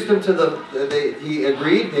introduced him to he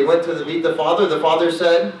agreed. They went to meet the father. The father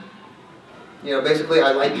said, you know, basically,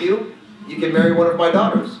 I like you. You can marry one of my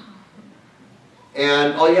daughters.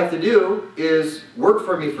 And all you have to do is work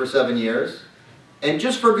for me for 7 years. And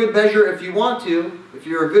just for good measure, if you want to, if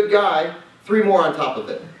you're a good guy, 3 more on top of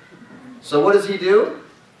it. So what does he do?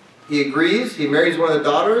 He agrees, he marries one of the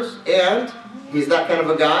daughters, and he's that kind of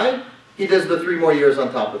a guy. He does the 3 more years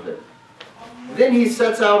on top of it. Then he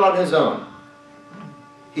sets out on his own.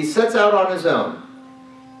 He sets out on his own.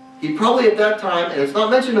 He probably at that time, and it's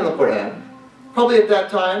not mentioned in the Quran, probably at that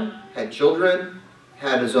time had children,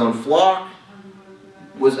 had his own flock,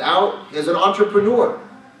 was out as an entrepreneur.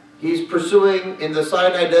 He's pursuing in the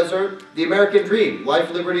Sinai Desert the American dream,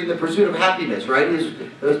 life, liberty, and the pursuit of happiness, right? He's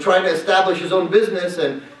trying to establish his own business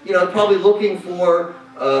and, you know, probably looking for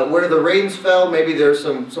where the rains fell. Maybe there's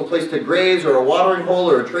some place to graze or a watering hole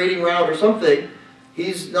or a trading route or something.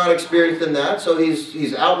 He's not experienced in that, so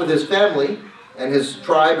he's out with his family and his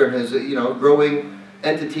tribe and his, you know, growing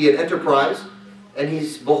entity and enterprise. And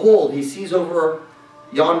behold, he sees over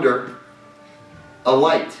yonder a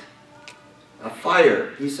light, a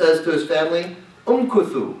fire. He says to his family,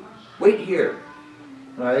 umkuthu, wait here.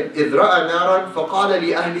 Right? إِذْ رَأَى نَارًا فَقَالَ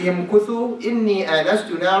لِأَهْلِهِمْ كُثُوا إِنِّي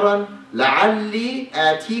آنَسْتُ نَارًا لَعَلِّي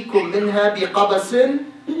آتِيكُم مِّنْهَا بِقَبَسٍ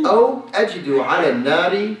أَوْ أَجِدُ عَلَى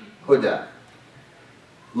النَّارِ هُدًى.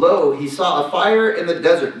 Lo, he saw a fire in the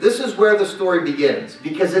desert. This is where the story begins,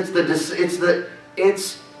 because it's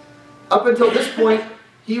up until this point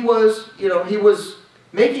he was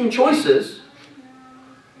making choices.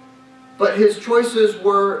 But his choices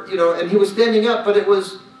were, you know, and he was standing up, but it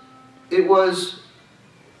was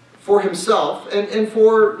for himself and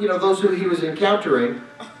for, you know, those who he was encountering.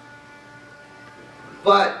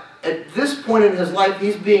 But at this point in his life,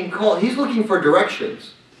 he's being called, he's looking for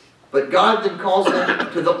directions. But God then calls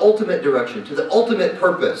him to the ultimate direction, to the ultimate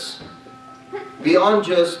purpose. Beyond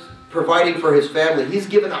just providing for his family, he's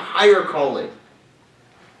given a higher calling.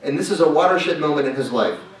 And this is a watershed moment in his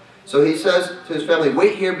life. So he says to his family,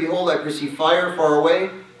 wait here, behold, I perceive fire far away.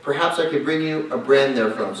 Perhaps I could bring you a brand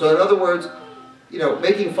therefrom. So in other words, you know,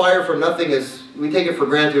 making fire from nothing is, we take it for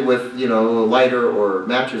granted with, you know, a lighter or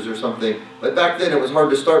matches or something. But back then it was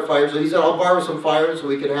hard to start fires. So he said, I'll borrow some fire so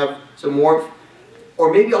we can have some warmth.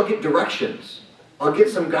 Or maybe I'll get directions. I'll get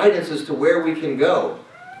some guidance as to where we can go.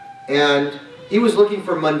 And he was looking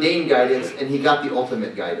for mundane guidance, and he got the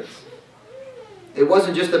ultimate guidance. It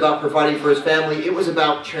wasn't just about providing for his family, it was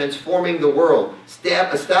about transforming the world,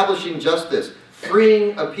 establishing justice,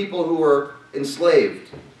 freeing a people who were enslaved,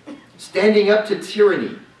 standing up to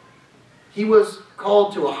tyranny. He was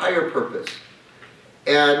called to a higher purpose.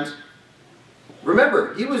 And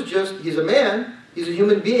remember, he's a man, he's a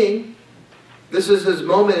human being. This is his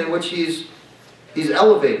moment in which he's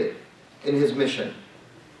elevated in his mission.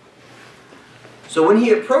 So when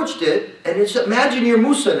he approached it, and imagine you're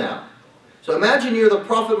Musa now. So imagine you're the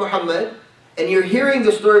Prophet Muhammad, and you're hearing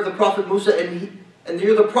the story of the Prophet Musa, and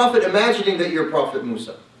you're the Prophet imagining that you're Prophet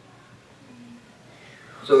Musa.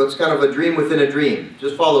 So it's kind of a dream within a dream.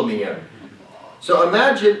 Just follow me here. So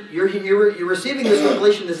imagine you're receiving this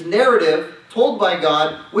revelation, this narrative told by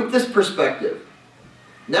God with this perspective.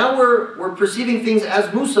 Now we're perceiving things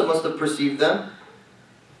as Musa must have perceived them.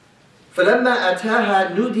 فَلَمَّا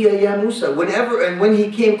أَتَاهَا نُودِيَ يَا مُوسَى. Whenever and when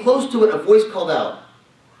he came close to it, a voice called out,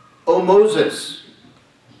 O Moses,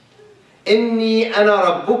 Inni ana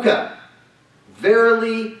rabbuka.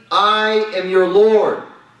 Verily, I am your Lord.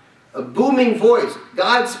 A booming voice.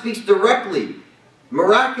 God speaks directly,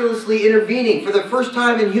 miraculously intervening for the first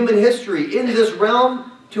time in human history in this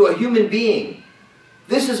realm to a human being.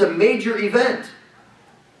 This is a major event.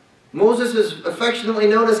 Moses is affectionately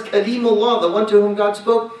known as Kalimullah, the one to whom God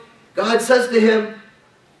spoke. God says to him,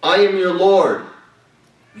 I am your Lord.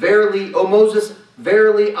 Verily, O Moses,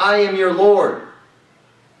 verily I am your Lord.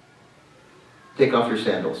 Take off your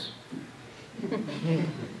sandals.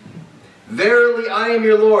 Verily I am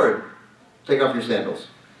your Lord. Take off your sandals.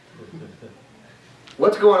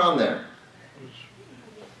 What's going on there?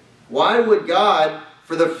 Why would God,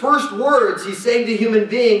 for the first words he's saying to human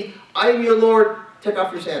beings, I am your Lord, take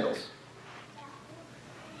off your sandals?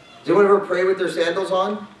 Does anyone ever pray with their sandals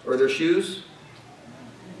on? Or their shoes?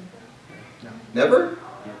 Never?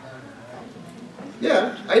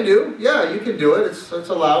 Yeah, I do. Yeah, you can do it. It's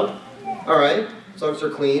allowed. Alright, as long as they're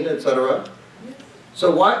clean, etc.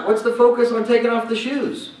 So what's the focus on taking off the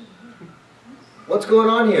shoes? What's going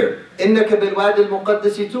on here? إِنَّكَ بِالْوَادِ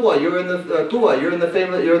الْمُقَدَّسِ طُوَى. You're in the Tuwa. You're in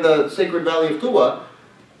the sacred valley of Tuwa.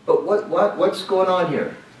 But what's going on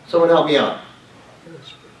here? Someone help me out.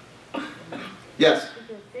 Yes?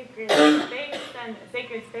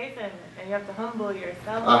 Sacred space and you have to humble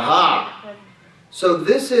yourself. Aha! So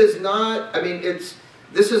this is not,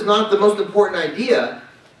 this is not the most important idea.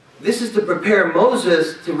 This is to prepare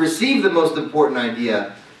Moses to receive the most important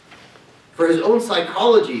idea. For his own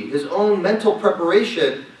psychology, his own mental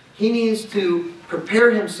preparation, he needs to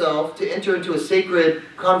prepare himself to enter into a sacred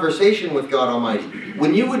conversation with God Almighty.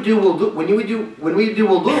 When we do wudu,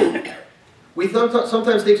 we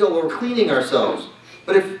sometimes think, oh, we're cleaning ourselves.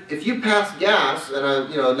 But if you pass gas,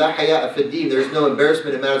 and la haya'a fi din, there's no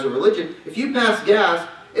embarrassment in matters of religion. If you pass gas,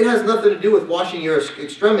 it has nothing to do with washing your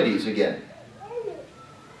extremities again.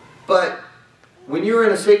 But when you're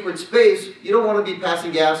in a sacred space, you don't want to be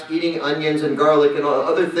passing gas, eating onions and garlic and all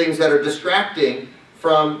other things that are distracting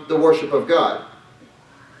from the worship of God.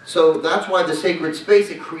 So that's why the sacred space,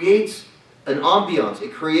 it creates an ambiance,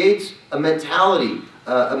 it creates a mentality,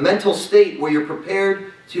 a mental state where you're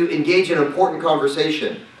prepared to engage in important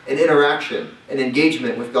conversation, an interaction, an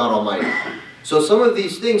engagement with God Almighty. So some of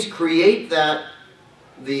these things create the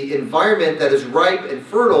environment that is ripe and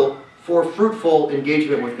fertile for fruitful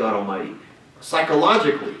engagement with God Almighty.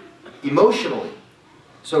 Psychologically, emotionally.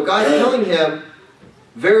 So God's telling him,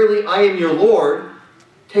 verily I am your Lord,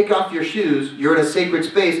 take off your shoes, you're in a sacred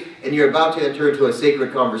space, and you're about to enter into a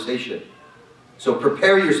sacred conversation. So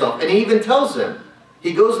prepare yourself. And he even tells him,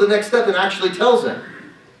 he goes the next step and actually tells him,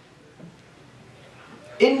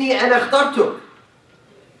 Inni ana akhtartuk.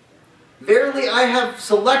 Verily I have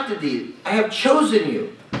selected thee, I have chosen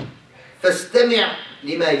you. Fastami'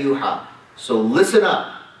 lima yuha. So listen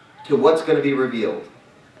up to what's going to be revealed.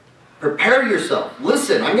 Prepare yourself.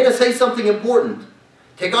 Listen, I'm going to say something important.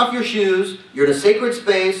 Take off your shoes. You're in a sacred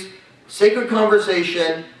space, sacred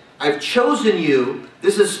conversation. I've chosen you.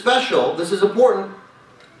 This is special. This is important.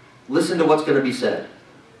 Listen to what's going to be said.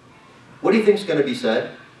 What do you think is going to be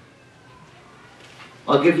said?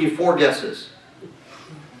 I'll give you 4 guesses.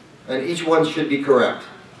 And each one should be correct.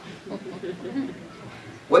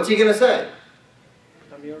 What's he going to say?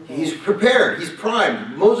 He's prepared. He's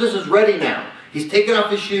primed. Moses is ready now. He's taken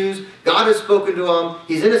off his shoes. God has spoken to him.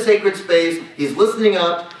 He's in a sacred space. He's listening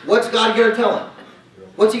up. What's God going to tell him?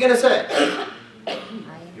 What's he going to say?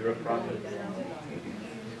 You're a prophet.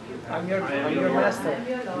 I'm your master.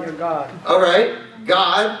 I'm your God. All right.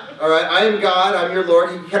 God. All right. I am God. I'm your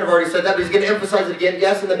Lord. He kind of already said that, but he's going to emphasize it again.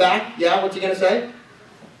 Yes, in the back. Yeah, what's he going to say?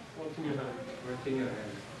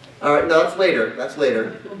 All right. No, that's later. That's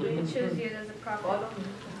later. We choose you as a prophet.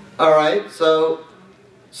 All right. So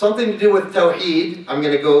something to do with Tawheed. I'm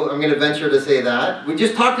going to venture to say that. We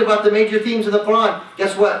just talked about the major themes of the Quran.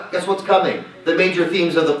 Guess what? Guess what's coming? The major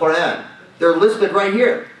themes of the Quran. They're listed right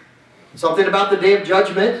here. Something about the Day of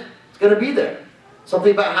Judgment. It's going to be there.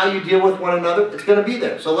 Something about how you deal with one another. It's going to be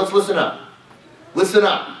there. So let's listen up. Listen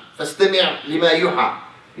up. فَاسْتَمِعْ لِمَا يُوحَى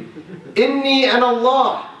إِنِّي أَنَا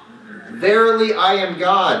اللَّهُ. Verily I am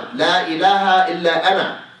God. لَا إِلَهَ إِلَّا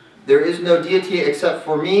أَنَا. There is no deity except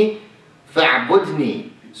for me.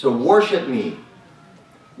 فَاعْبُدْنِي. So worship me.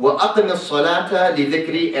 وَأَقِمِ الصَّلَاةَ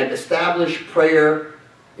لِذِكْرِي. And establish prayer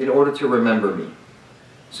in order to remember me.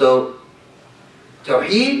 So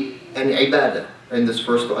Tawheed and Ibadah in this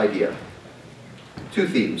first idea. 2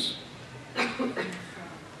 themes.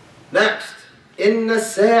 Next. Inna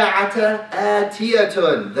sa'ata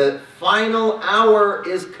atiyatun. The final hour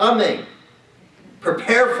is coming.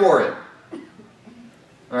 Prepare for it.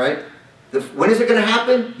 Alright? When is it going to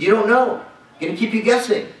happen? You don't know. It's going to keep you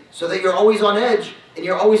guessing. So that you're always on edge and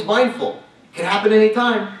you're always mindful. It can happen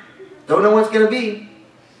anytime. Don't know when it's going to be.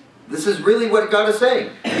 This is really what God is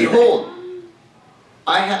saying. Behold,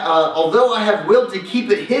 although I have willed to keep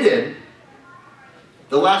it hidden,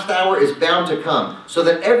 the last hour is bound to come, so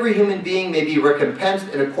that every human being may be recompensed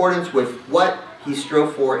in accordance with what he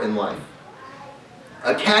strove for in life.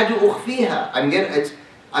 Akadu ukhfiha.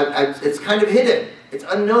 It's kind of hidden. It's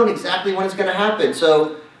unknown exactly when it's going to happen.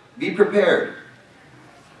 So be prepared.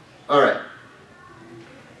 All right.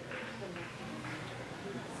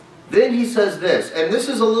 Then he says this, and this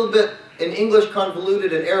is a little bit in English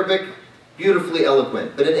convoluted, in Arabic beautifully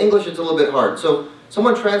eloquent, but in English it's a little bit hard. So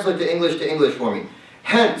someone translate the English to English for me.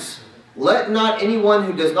 Hence, let not anyone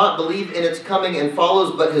who does not believe in its coming and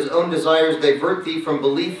follows but his own desires divert thee from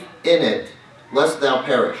belief in it, lest thou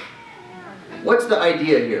perish. What's the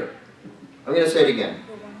idea here? I'm going to say it again.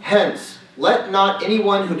 Hence, let not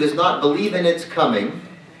anyone who does not believe in its coming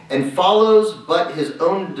and follows but his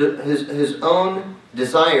own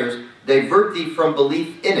desires divert thee from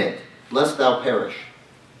belief in it, lest thou perish.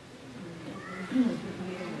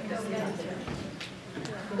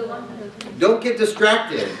 Don't get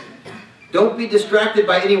distracted Don't be distracted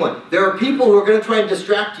by anyone. There are people who are going to try and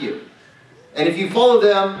distract you. And if you follow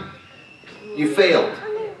them, you failed.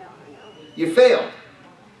 You failed.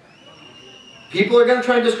 People are going to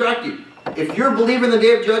try and distract you. If you're a believer in the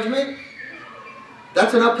Day of Judgment,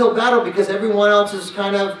 that's an uphill battle because everyone else is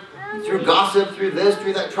kind of, through gossip, through this,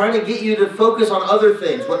 through that, trying to get you to focus on other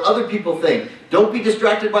things, what other people think. Don't be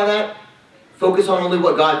distracted by that. Focus on only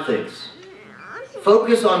what God thinks.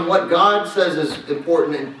 Focus on what God says is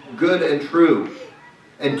important and good and true.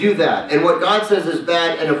 And do that. And what God says is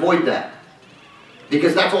bad, and avoid that.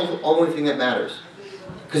 Because that's the only thing that matters.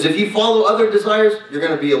 Because if you follow other desires, you're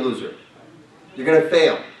going to be a loser. You're going to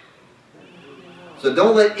fail. So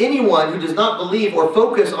don't let anyone who does not believe or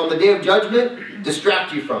focus on the Day of Judgment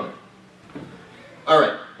distract you from it.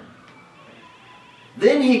 Alright.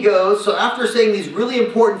 Then he goes, so after saying these really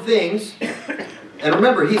important things, and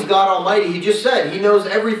remember, he's God Almighty. He just said he knows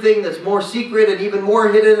everything that's more secret and even more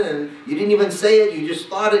hidden, and you didn't even say it, you just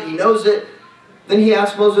thought it, he knows it. Then he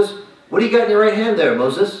asked Moses, what do you got in your right hand there,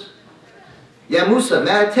 Moses? Ya Musa,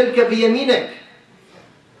 ma tilka biyaminik.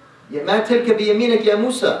 Ma tilka biyaminik, ya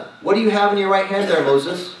Musa. What do you have in your right hand there,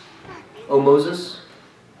 Moses? Oh, Moses.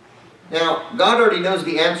 Now, God already knows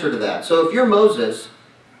the answer to that. So if you're Moses,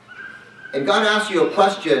 and God asks you a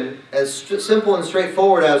question as simple and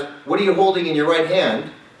straightforward as, what are you holding in your right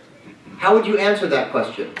hand? How would you answer that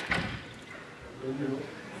question?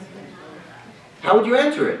 How would you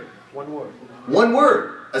answer it? One word. One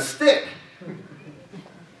word. A stick.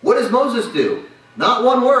 What does Moses do? Not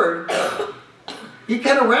one word. He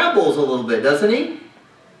kind of rambles a little bit, doesn't he?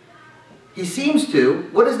 He seems to.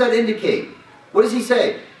 What does that indicate? What does he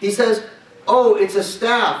say? He says, oh, it's a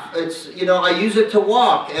staff. It's, you know, I use it to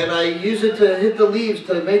walk, and I use it to hit the leaves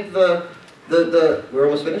to make the we're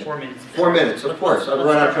almost finished? 4 minutes. 4 minutes, of course. I'm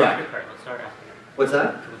right on track. Let's start after. What's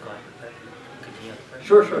that? Can we go after? Continue after prayer?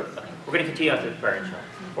 Sure, sure. Okay. We're going to continue after prayer, inshallah.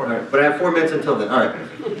 All right, but I have 4 minutes until then. All right.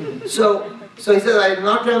 So he says, I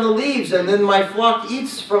knock down the leaves, and then my flock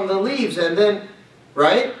eats from the leaves, and then,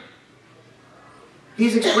 right?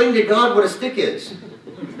 He's explaining to God what a stick is.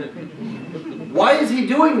 Why is he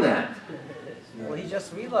doing that? Well, he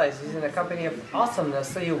just realized he's in a company of awesomeness,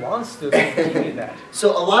 so he wants to continue that.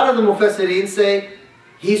 So a lot of the Mufassirin say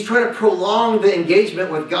he's trying to prolong the engagement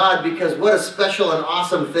with God because what a special and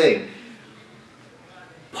awesome thing.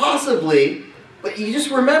 Possibly, but you just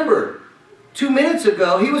remember, 2 minutes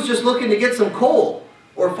ago he was just looking to get some coal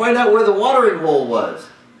or find out where the watering hole was.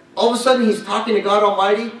 All of a sudden he's talking to God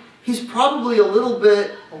Almighty. He's probably a little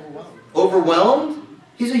bit overwhelmed.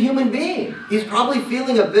 He's a human being. He's probably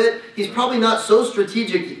feeling a bit, he's probably not so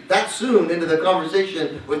strategic that soon into the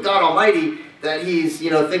conversation with God Almighty that he's,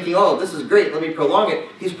 you know, thinking, oh, this is great, let me prolong it.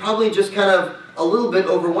 He's probably just kind of a little bit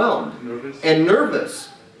overwhelmed and nervous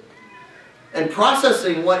and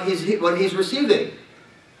processing what he's receiving.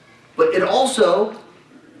 But it also,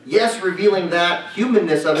 yes, revealing that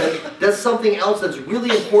humanness of it, does something else that's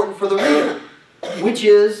really important for the reader, which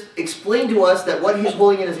is explain to us that what he's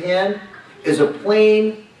holding in his hand is a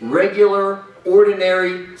plain, regular,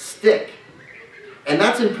 ordinary stick. And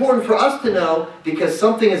that's important for us to know because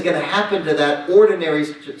something is going to happen to that ordinary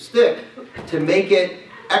stick to make it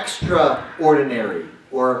extraordinary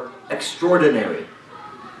or extraordinary.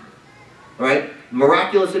 Right?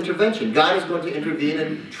 Miraculous intervention. God is going to intervene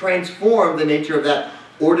and transform the nature of that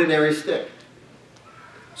ordinary stick.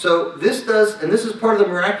 So this does, and this is part of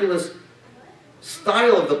the miraculous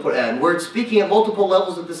style of the Quran, where it's speaking at multiple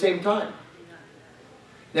levels at the same time.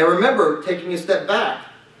 Now remember, taking a step back,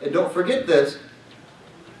 and don't forget this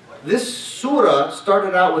surah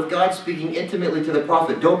started out with God speaking intimately to the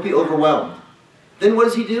Prophet. Don't be overwhelmed. Then what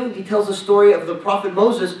does he do? He tells the story of the Prophet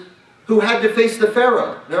Moses who had to face the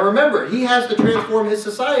Pharaoh. Now remember, he has to transform his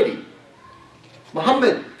society.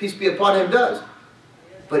 Muhammad, peace be upon him, does.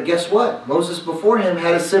 But guess what? Moses before him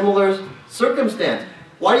had a similar circumstance.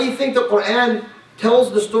 Why do you think the Quran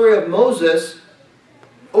tells the story of Moses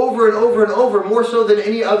over and over and over, more so than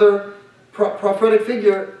any other prophetic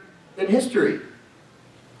figure in history?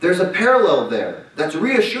 There's a parallel there that's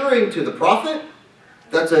reassuring to the prophet,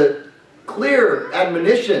 that's a clear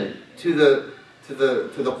admonition to the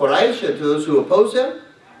Quraysh and to those who oppose him,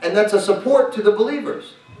 and that's a support to the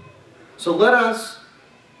believers. So let us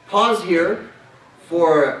pause here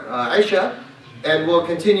for Aisha, and we'll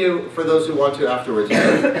continue for those who want to afterwards.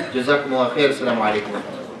 Jazakumullah khair. Assalamu alaikum.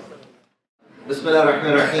 Bismillah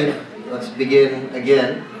ar-Rahman ar-Rahim. Let's begin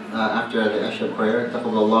again after the Isha prayer.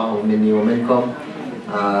 Taqabbalallahu minni wa minkum.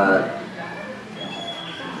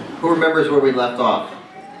 Who remembers where we left off?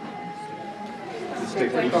 The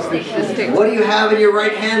stick. What do you have in your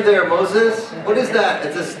right hand there, Moses? What is that?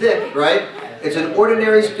 It's a stick, right? It's an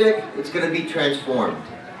ordinary stick, it's going to be transformed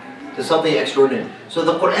to something extraordinary. So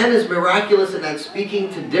the Quran is miraculous in that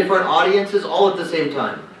speaking to different audiences all at the same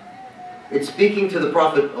time. It's speaking to the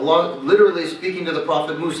Prophet, literally speaking to the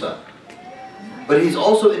Prophet Musa. But he's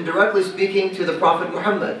also indirectly speaking to the Prophet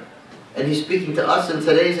Muhammad. And he's speaking to us in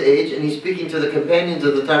today's age, and he's speaking to the companions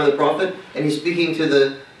of the time of the Prophet, and he's speaking to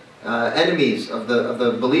the enemies of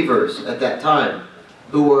the believers at that time,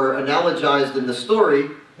 who were analogized in the story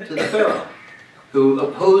to the Pharaoh, who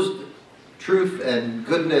opposed truth and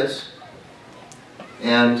goodness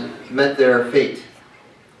and met their fate.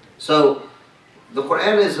 So the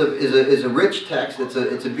Quran is a rich text.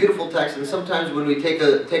 It's a beautiful text, and sometimes when we take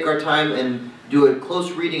our time and do a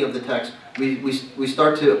close reading of the text, we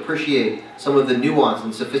start to appreciate some of the nuance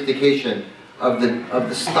and sophistication of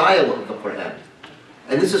the style of the Quran.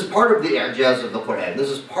 And this is part of the i'jaz of the Quran. This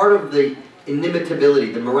is part of the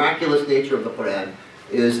inimitability, the miraculous nature of the Quran,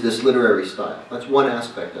 is this literary style. That's one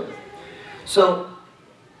aspect of it. So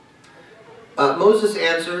Moses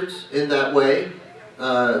answers in that way,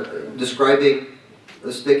 describing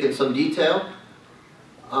the stick in some detail,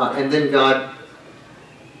 and then God,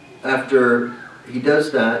 after he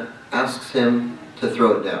does that, asks him to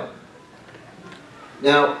throw it down.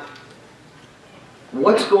 Now,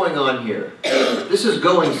 what's going on here? This is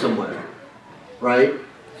going somewhere, right?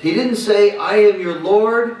 He didn't say, I am your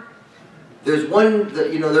Lord, there's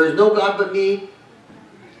no God but me,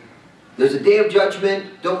 there's a day of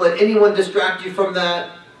judgment, don't let anyone distract you from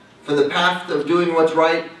that, from the path of doing what's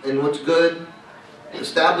right and what's good,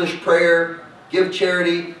 establish prayer, give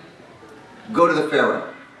charity, go to the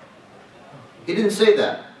Pharaoh. He didn't say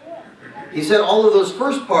that. He said all of those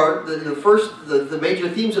first part, the major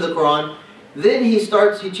themes of the Quran. Then he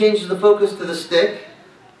changes the focus to the stick,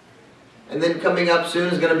 and then coming up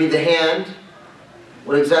soon is going to be the hand.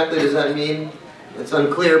 What exactly does that mean? It's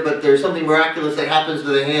unclear, but there's something miraculous that happens to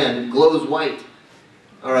the hand. It glows white.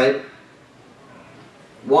 All right?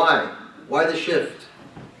 Why? Why the shift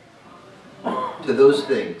to those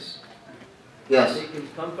things? Yes?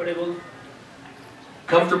 It's comfortable.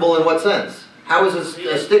 Comfortable in what sense? How is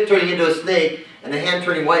a stick turning into a snake and a hand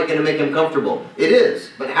turning white going to make him comfortable? It is,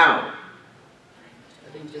 but how?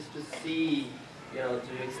 I think just to see,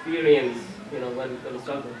 to experience, when it's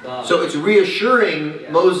talking about God. So it's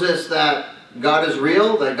reassuring Moses that God is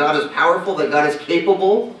real, that God is powerful, that God is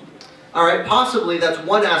capable. All right, possibly that's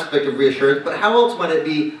one aspect of reassurance, but how else might it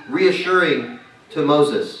be reassuring to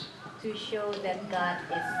Moses? To show that God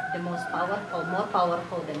is the most powerful, more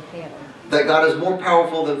powerful than Pharaoh. That God is more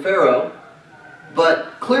powerful than Pharaoh,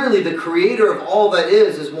 but clearly the creator of all that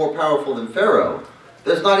is more powerful than Pharaoh.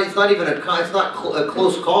 It's not a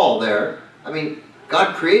close call there. I mean,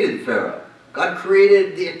 God created Pharaoh. God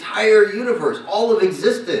created the entire universe, all of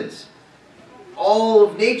existence, all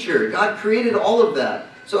of nature. God created all of that.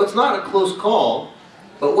 So it's not a close call,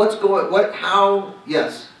 but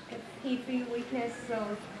yes? If he feel weakness, so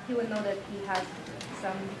he will know that he has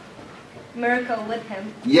some miracle with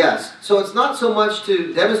him. Yes. So it's not so much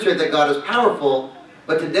to demonstrate that God is powerful,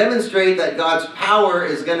 but to demonstrate that God's power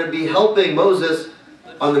is going to be helping Moses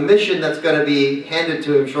on the mission that's going to be handed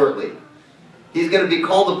to him shortly. He's going to be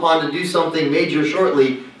called upon to do something major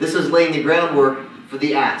shortly. This is laying the groundwork for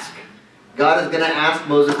the ask. God is going to ask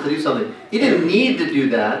Moses to do something. He didn't need to do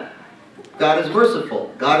that. God is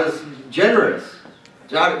merciful. God is generous.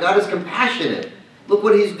 God is compassionate. Look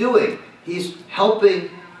what he's doing. He's helping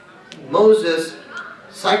Moses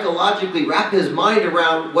psychologically wrap his mind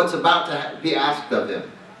around what's about to be asked of him.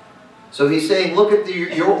 So he's saying, look at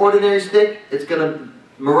your ordinary stick. It's going to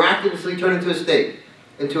miraculously turn into a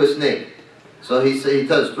snake. So he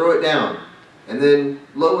does, throw it down. And then,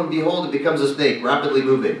 lo and behold, it becomes a snake, rapidly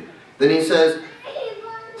moving. Then he says,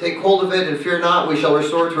 take hold of it and fear not, we shall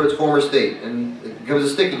restore it to its former state. And it becomes a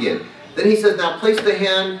stick again. Then he says, now place the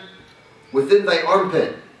hand within thy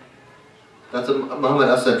armpit. That's a Muhammad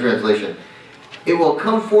Asad translation. It will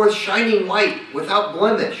come forth shining white, without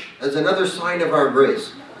blemish, as another sign of our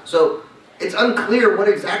grace. So, it's unclear what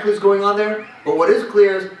exactly is going on there, but what is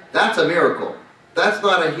clear is that's a miracle. That's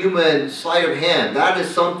not a human sleight of hand. That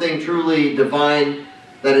is something truly divine,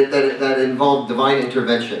 that involved divine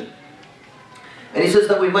intervention. And he says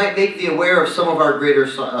that we might make thee aware of some of our greater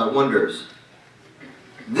wonders.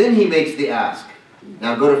 Then he makes the ask.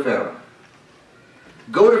 Now go to Pharaoh.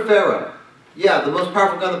 Go to Pharaoh. Yeah, the most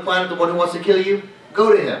powerful guy on the planet, the one who wants to kill you,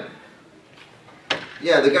 go to him.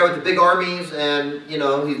 Yeah, the guy with the big armies and,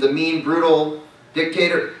 he's the mean, brutal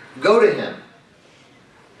dictator. Go to him.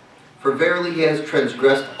 For verily he has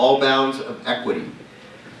transgressed all bounds of equity.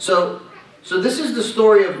 So this is the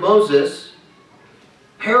story of Moses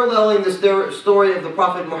paralleling the story of the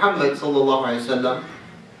Prophet Muhammad sallallahu alaihi wasallam,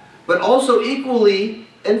 but also equally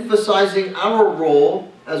emphasizing our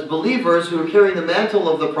role as believers who are carrying the mantle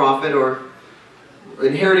of the Prophet or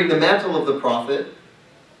inheriting the mantle of the Prophet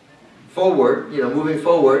forward, moving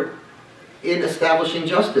forward in establishing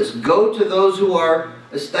justice. Go to those who are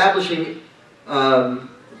establishing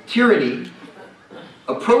tyranny,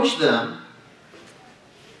 approach them,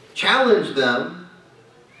 challenge them,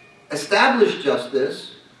 establish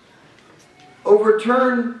justice,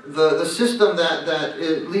 overturn the system that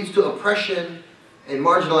leads to oppression and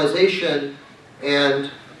marginalization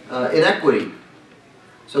and inequity.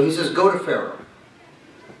 So he says, go to Pharaoh.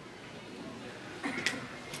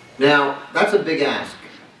 Now, that's a big ask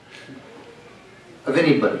of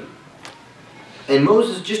anybody. And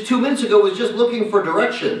Moses, just 2 minutes ago, was just looking for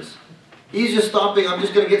directions. He's just stopping. I'm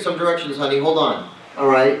just going to get some directions, honey. Hold on. All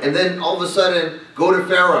right. And then all of a sudden, go to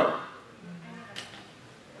Pharaoh.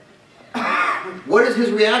 What is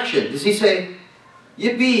his reaction? Does he say,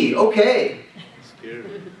 yippee, okay?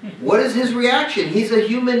 What is his reaction? He's a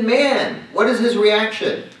human man. What is his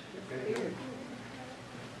reaction?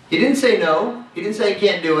 He didn't say no. He didn't say I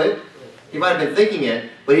can't do it. He might have been thinking it,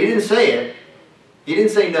 but he didn't say it. He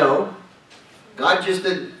didn't say no. God just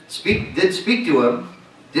did speak to him,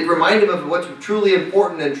 did remind him of what's truly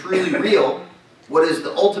important and truly real, what is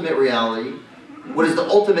the ultimate reality, what is the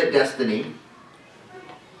ultimate destiny.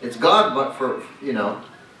 It's God, but for,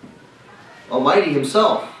 Almighty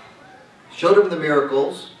himself. Showed him the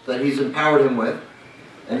miracles that he's empowered him with,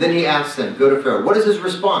 and then he asked him, go to Pharaoh. What is his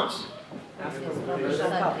response?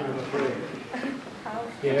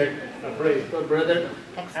 Afraid. So, brother,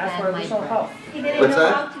 Ask for additional help. He didn't What's know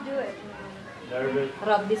that? how to do it.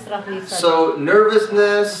 Nervous. So,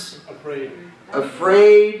 nervousness,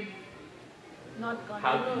 afraid, Not gonna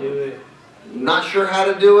how to do it. not sure how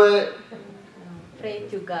to do it. Pray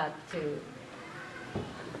to God to.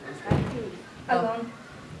 Alone.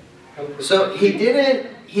 So he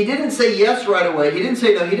didn't say yes right away. He didn't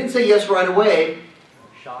say no. He didn't say yes right away.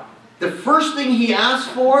 Shock. The first thing he asked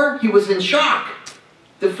for, he was in shock.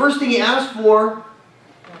 The first thing he asked for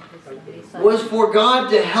was for God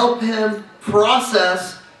to help him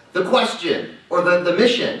process the question or the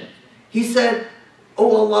mission. He said,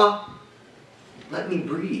 oh Allah, let me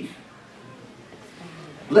breathe.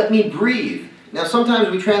 Let me breathe. Now sometimes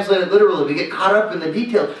we translate it literally. We get caught up in the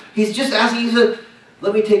details. He's just asking, he said,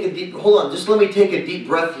 let me take a deep, hold on, just let me take a deep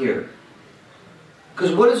breath here.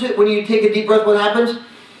 Because what is it when you take a deep breath, what happens?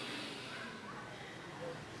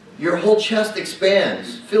 Your whole chest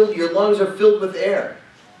expands. Your lungs are filled with air.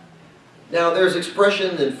 Now there's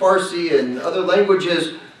expressions in Farsi and other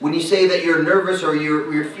languages, when you say that you're nervous or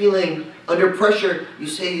you're feeling under pressure, you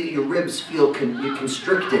say your ribs feel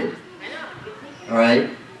constricted.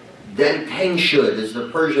 Alright? Then tengshud is the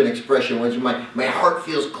Persian expression, which my heart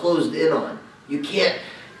feels closed in on. You can't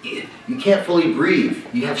fully breathe.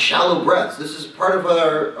 You have shallow breaths. This is part of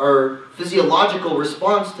our physiological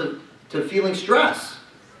response to feeling stress.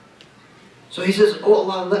 So he says, oh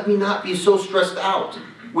Allah, let me not be so stressed out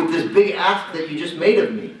with this big ask that you just made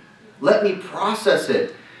of me. Let me process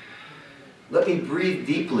it. Let me breathe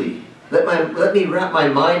deeply. Let me wrap my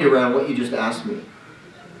mind around what you just asked me.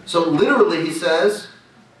 So literally he says,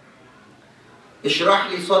 Ishrah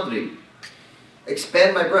li sadri.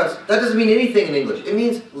 Expand my breast. That doesn't mean anything in English. It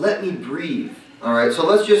means let me breathe. Alright, so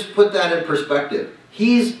let's just put that in perspective.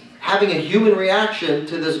 He's having a human reaction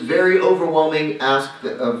to this very overwhelming ask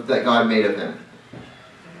that God made of him.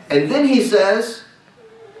 And then he says,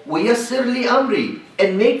 وَيَسِّرْ لِي أَمْرِي,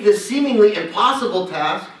 and make this seemingly impossible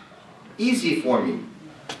task easy for me.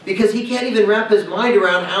 Because he can't even wrap his mind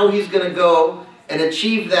around how he's going to go and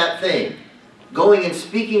achieve that thing. Going and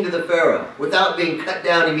speaking to the Pharaoh without being cut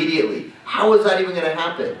down immediately. How is that even going to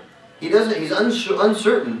happen? He's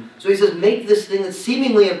uncertain. So he says, make this thing that's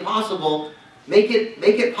seemingly impossible, make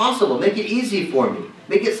it possible, make it easy for me.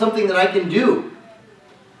 Make it something that I can do.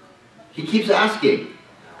 He keeps asking.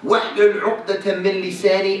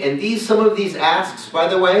 And some of these asks, by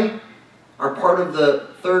the way, are part of the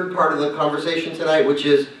third part of the conversation tonight, which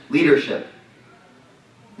is leadership.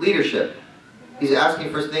 Leadership. He's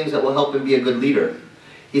asking for things that will help him be a good leader.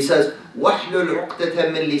 He says, وَاحْلُلْ عُقْدَةً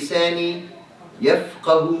مِّن لِسَانِي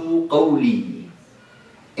يَفْقَهُ قَوْلِي.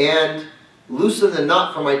 And loosen the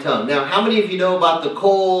knot from my tongue. Now, how many of you know about the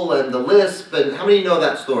coal and the lisp, and how many know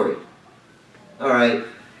that story? Alright.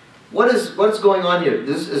 What's going on here?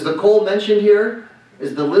 Is the coal mentioned here?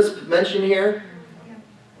 Is the lisp mentioned here?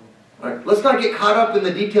 Alright. Let's not get caught up in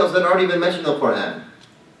the details that aren't even mentioned in the Quran.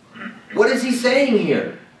 What is he saying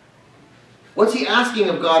here? What's he asking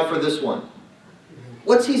of God for this one?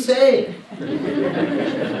 What's he saying?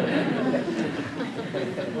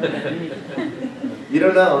 You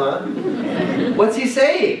don't know, huh? What's he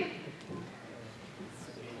saying?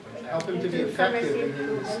 Help him to be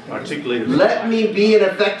effective. Articulate. Let me be an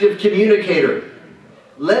effective communicator.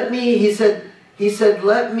 Let me, he said,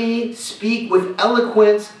 let me speak with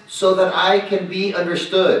eloquence so that I can be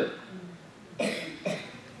understood.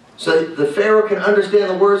 So the Pharaoh can understand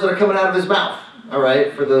the words that are coming out of his mouth. All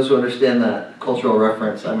right, for those who understand that cultural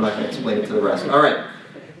reference, I'm not going to explain it to the rest. All right.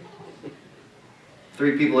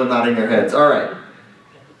 3 people are nodding their heads. All right.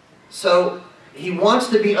 So he wants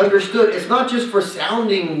to be understood. It's not just for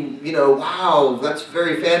sounding, you know, wow, that's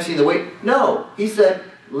very fancy in the way. No, he said,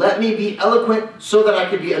 let me be eloquent so that I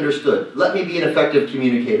can be understood. Let me be an effective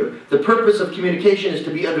communicator. The purpose of communication is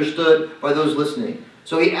to be understood by those listening.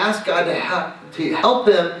 So he asked God to help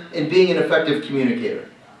him in being an effective communicator.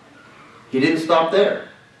 He didn't stop there.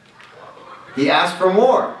 He asked for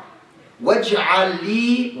more. وَاجْعَلْ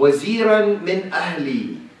لِي وَزِيرًا مِنْ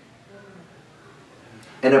أَهْلِي.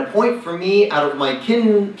 And appoint for me out of my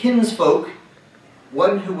kinsfolk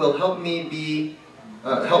one who will help me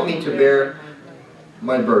to bear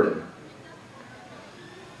my burden.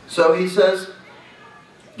 So he says,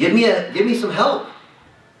 give me some help.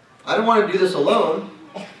 I don't want to do this alone.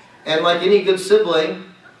 And like any good sibling,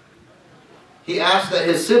 he asked that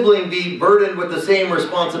his sibling be burdened with the same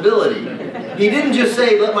responsibility. He didn't just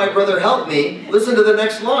say, let my brother help me. Listen to the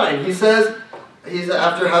next line. He says,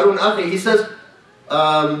 after Harun Akhi, he says,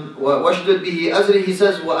 وَاشْدُدْ بِهِ أَزْرِي, he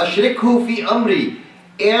says, وَأَشْرِكْهُ فِي أَمْرِي,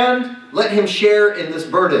 and let him share in this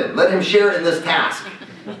burden. Let him share in this task.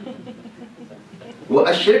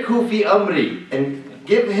 وَأَشْرِكْهُ فِي أَمْرِي, and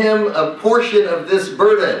give him a portion of this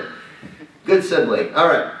burden. Good sibling. All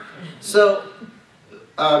right. So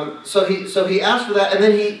he asked for that, and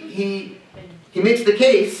then he makes the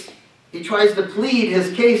case. He tries to plead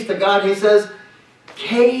his case to God. He says,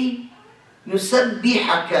 كَيْ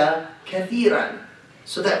نُسَبِّحَكَ كَثِيرًا,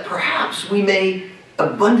 so that perhaps we may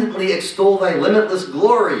abundantly extol thy limitless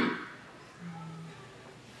glory.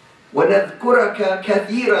 وَنَذْكُرَكَ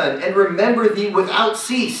كَثِيرًا, and remember thee without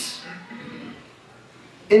cease.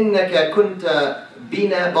 إِنَّكَ كُنْتَ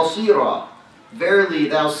بِنَا بَصِيرًا, verily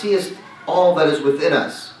thou seest all that is within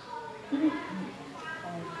us.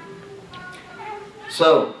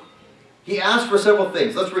 So, he asked for several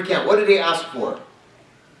things. Let's recount. What did he ask for?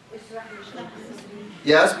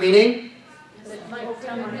 Yes, meaning?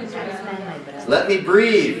 Let me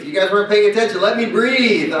breathe. You guys weren't paying attention. Let me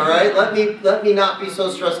breathe, all right? Let me not be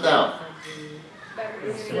so stressed out.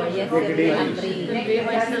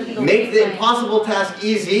 Make the impossible task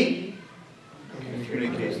easy.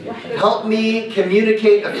 Help me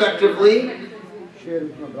communicate effectively.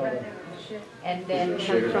 And then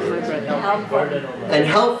help from my brother. And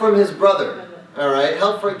help from his brother. All right?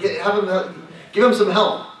 Give him some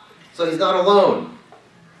help so he's not alone.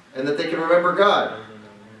 And that they can remember God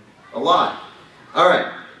a lot. All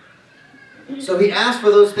right. So he asked for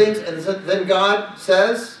those things, and then God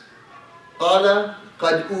says, قَالَ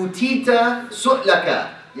قَدْ أُوتِيتَ سُؤْلَكَ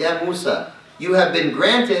يَا Musa. You have been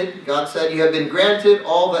granted, God said, you have been granted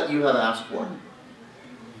all that you have asked for.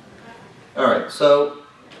 All right, so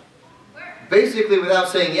basically without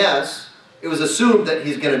saying yes, it was assumed that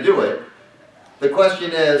he's going to do it. The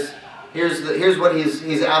question is, here's what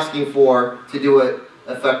he's asking for to do it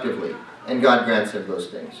effectively. And God grants him those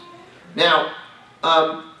things. Now,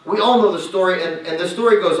 we all know the story, and the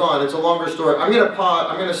story goes on. It's a longer story. I'm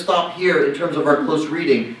going to stop here in terms of our close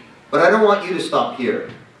reading, but I don't want you to stop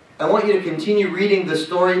here. I want you to continue reading the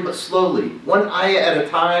story, but slowly, one ayah at a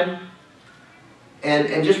time,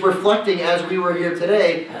 and just reflecting as we were here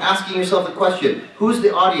today, asking yourself the question, who's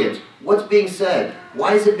the audience? What's being said?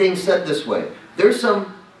 Why is it being said this way? I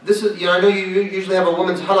know you usually have a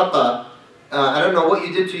women's halaqah. I don't know what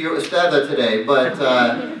you did to your ustada today, but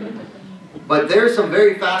there are some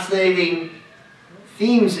very fascinating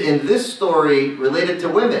themes in this story related to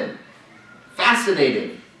women.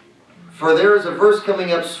 Fascinating. For there is a verse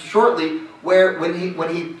coming up shortly where when he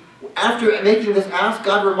after making this ask,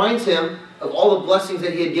 God reminds him of all the blessings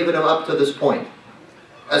that he had given him up to this point.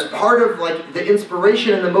 As part of like the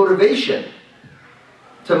inspiration and the motivation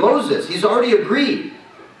to Moses. He's already agreed.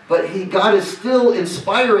 But God is still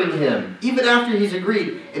inspiring him, even after he's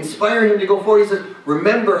agreed, inspiring him to go forward. He says,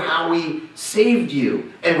 remember how we saved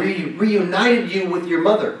you and reunited you with your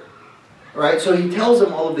mother. All right? So he tells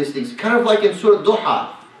him all of these things. Kind of like in Surah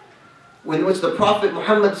Duha, in which the Prophet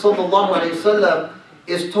Muhammad sallallahu alayhi wasallam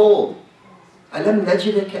is told, أَلَمْ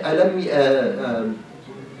نَجِدَكَ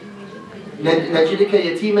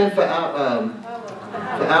يَتِيمًا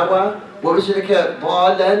فَآوَى وَوَجَدَكَ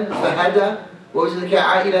ضَالًا فَهَدَى وَوَجَدَكَ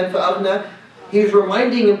عَائِلًا فَأَغْنَى. He was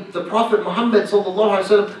reminding the Prophet Muhammad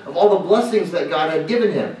ﷺ of all the blessings that God had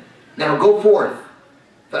given him. Now go forth.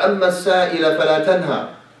 فَأَمَّا السَّائِلَ فَلَا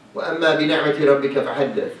تَنْهَى وَأَمَّا بِنِعْمَةِ رَبِّكَ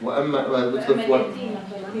فَحَدِّثْ وَأَمَّا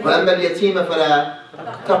الْيَتِيمَ فَلَا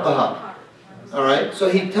تَقْهَرْ. Alright, so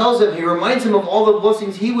he tells him, he reminds him of all the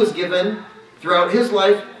blessings he was given throughout his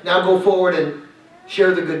life. Now go forward and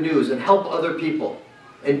share the good news and help other people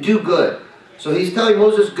and do good. So he's telling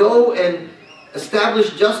Moses, go and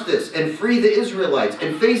establish justice and free the Israelites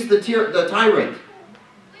and face the tyrant.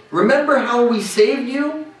 Remember how we saved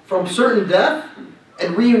you from certain death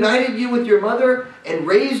and reunited you with your mother and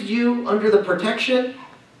raised you under the protection?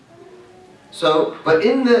 So, but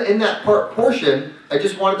in that portion, I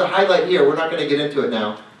just wanted to highlight here, we're not going to get into it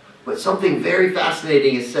now, but something very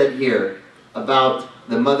fascinating is said here about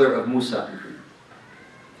the mother of Musa.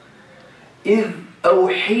 إِذْ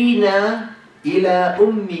أَوْحِينَا إِلَىٰ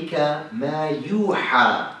أُمِّكَ مَا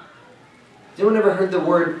يُوحَى. Has anyone ever heard the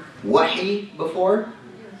word wahi before?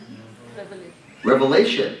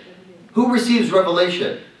 Revelation. Who receives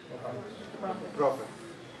revelation? Prophet.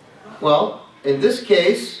 Well, in this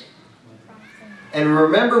case, and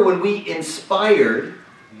remember when we inspired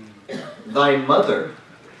thy mother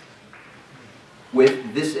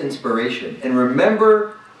with this inspiration. And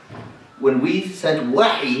remember when we sent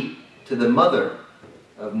wahi to the mother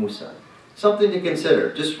of Musa. Something to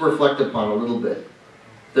consider, just reflect upon a little bit.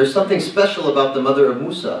 There's something special about the mother of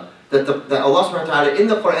Musa, that Allah subhanahu wa ta'ala in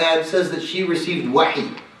the Qur'an says that she received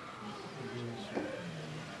wahi.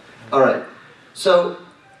 Alright, so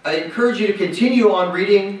I encourage you to continue on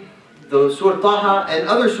reading the Surah Taha and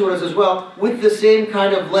other surahs as well with the same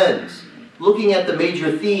kind of lens. Looking at the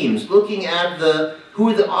major themes, looking at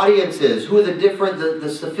who the audience is, who are the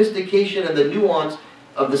sophistication and the nuance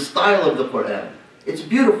of the style of the Qur'an. It's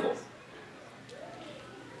beautiful.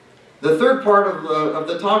 The third part of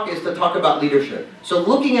the talk is to talk about leadership. So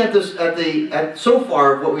looking at this, at so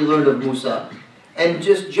far what we learned of Musa, and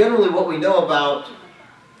just generally what we know about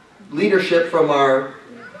leadership from our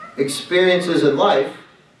experiences in life,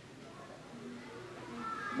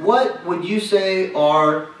 what would you say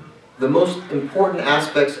are the most important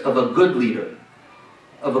aspects of a good leader?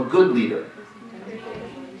 Of a good leader.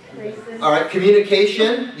 All right,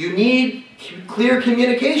 communication. You need clear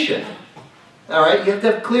communication. All right, you have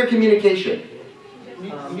to have clear communication.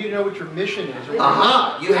 You need to know what your mission is.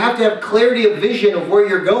 Aha! You have to have clarity of vision of where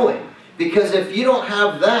you're going. Because if you don't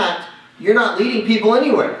have that, you're not leading people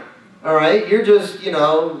anywhere. All right, you're just,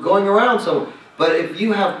 going around somewhere. But if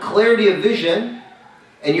you have clarity of vision,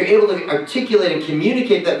 and you're able to articulate and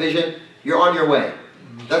communicate that vision, you're on your way.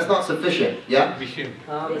 That's not sufficient. Yeah? Vision.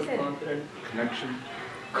 Confident. Connection.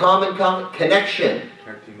 Common connection.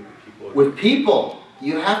 Connecting with people. With people.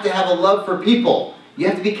 You have to have a love for people. You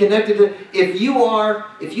have to be connected to... If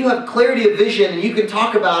you have clarity of vision and you can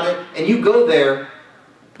talk about it and you go there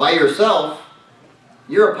by yourself,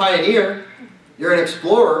 you're a pioneer, you're an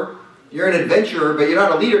explorer, you're an adventurer, but you're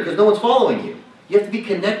not a leader because no one's following you. You have to be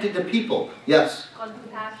connected to people. Yes?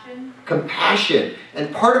 Compassion. Compassion.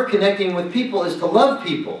 And part of connecting with people is to love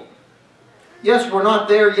people. Yes, we're not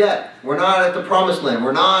there yet. We're not at the promised land.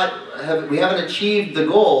 We haven't achieved the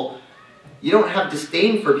goal. You don't have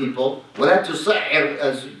disdain for people. وَلَا تُصَعِّرْ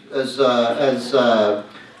as the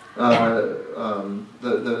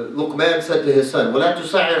Luqman said to his son, وَلَا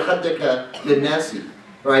تُصَعِّرْ خَدَّكَ لِلنَّاسِ.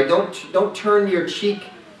 Right? Don't turn your cheek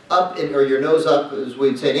up or your nose up, as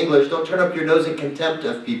we'd say in English. Don't turn up your nose in contempt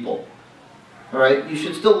of people. All right? You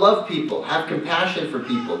should still love people, have compassion for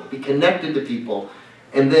people, be connected to people,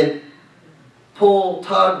 and then pull,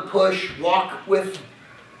 tug, push, walk with,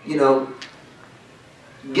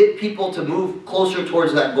 get people to move closer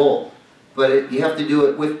towards that goal. But you have to do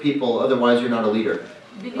it with people, otherwise you're not a leader.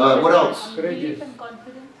 What else? Belief and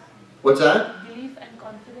confidence. What's that? Belief and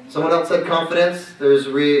confidence. Someone else said confidence. There's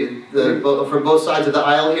from both sides of the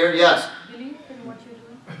aisle here. Yes. Belief in what you're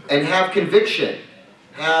doing. And have conviction.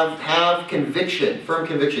 Have conviction. Firm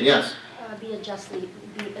conviction. Yes. Be a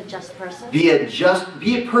just person. Be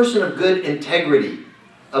a person of good integrity,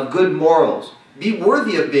 of good morals. Be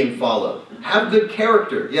worthy of being followed. Have good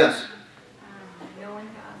character. Yes. Know when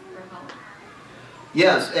to ask for help.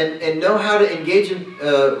 Yes, and know how to engage in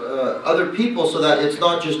other people so that it's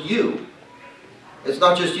not just you. It's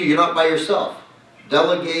not just you. You're not by yourself.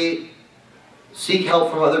 Delegate. Seek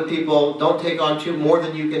help from other people. Don't take on more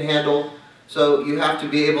than you can handle. So you have to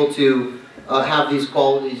be able to have these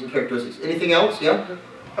qualities and characteristics. Anything else? Yeah?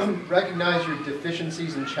 Recognize your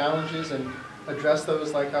deficiencies and challenges and address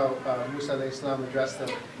those like how Musa alayhi salam addressed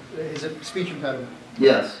his speech impediment.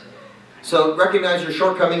 Yes. So recognize your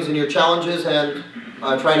shortcomings and your challenges and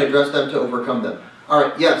try and address them to overcome them. All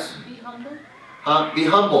right, yes? Be humble. Be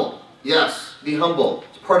humble. Yes, be humble.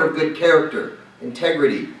 It's part of good character,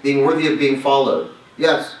 integrity, being worthy of being followed.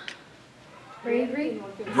 Yes? Bravery.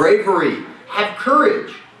 Bravery. Have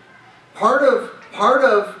courage. Part of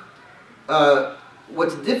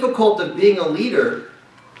what's difficult of being a leader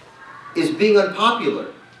is being unpopular.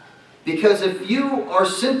 Because if you are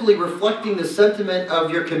simply reflecting the sentiment of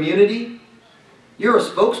your community, you're a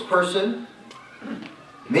spokesperson,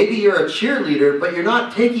 maybe you're a cheerleader, but you're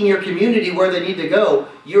not taking your community where they need to go.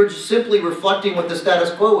 You're just simply reflecting what the status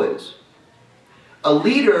quo is. A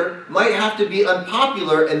leader might have to be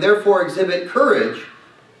unpopular and therefore exhibit courage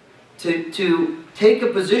to take a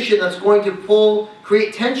position that's going to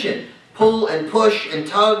create tension, pull and push and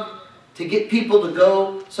tug, to get people to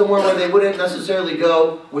go somewhere where they wouldn't necessarily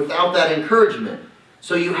go without that encouragement.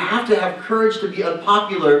 So you have to have courage to be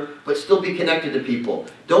unpopular, but still be connected to people.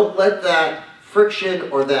 Don't let that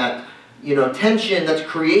friction or that tension that's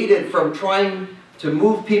created from trying to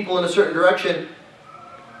move people in a certain direction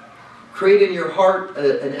create in your heart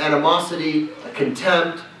an animosity, a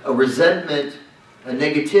contempt, a resentment, a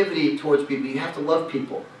negativity towards people. You have to love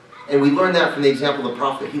people. And we learn that from the example of the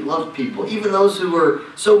prophet. He loved people. Even those who were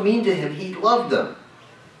so mean to him, he loved them.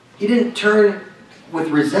 He didn't turn with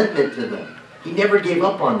resentment to them. He never gave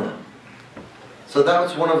up on them. So that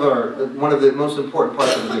was one of the most important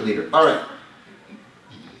parts of a good leader. All right.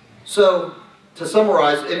 So to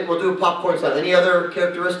summarize, and we'll do a popcorn style. Any other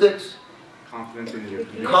characteristics? Confidence in your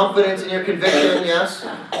conviction. Confidence in your conviction, yes.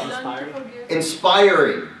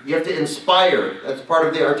 Inspiring. You have to inspire. That's part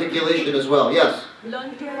of the articulation as well. Yes.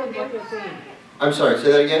 Learn to forget your pain. I'm sorry,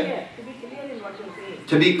 say that again? To be clear in what you're saying.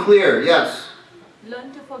 To be clear, yes.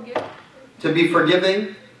 Learn to forgive. To be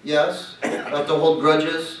forgiving, yes. Not to hold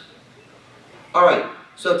grudges. All right,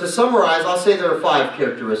 so to summarize, I'll say there are 5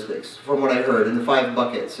 characteristics from what I heard in the 5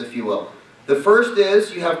 buckets, if you will. The first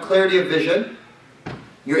is you have clarity of vision.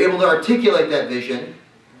 You're able to articulate that vision.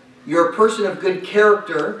 You're a person of good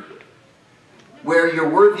character where you're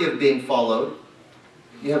worthy of being followed.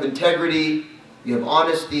 You have integrity. You have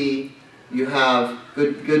honesty, you have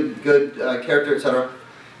good character, etc.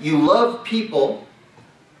 You love people,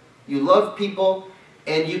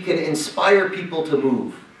 and you can inspire people to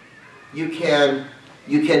move. You can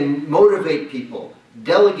motivate people,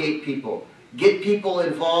 delegate people, get people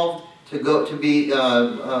involved to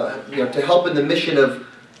help in the mission of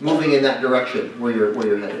moving in that direction where you're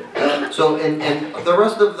headed. So and the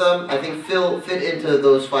rest of them I think fit into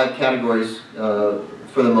those 5 categories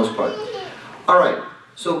for the most part. All right,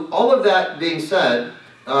 so all of that being said,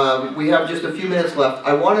 we have just a few minutes left.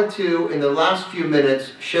 I wanted to, in the last few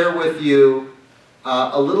minutes, share with you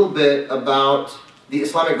a little bit about the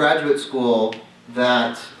Islamic Graduate School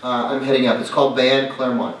that I'm heading up. It's called Bayan,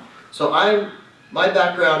 Claremont. So my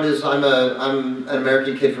background is I'm an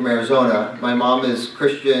American kid from Arizona. My mom is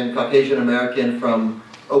Christian, Caucasian American from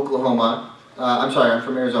Oklahoma. I'm sorry, I'm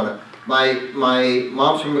from Arizona. My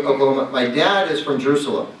mom's from Oklahoma. My dad is from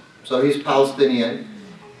Jerusalem. So he's Palestinian,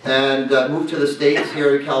 and moved to the States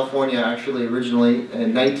here in California, actually, originally,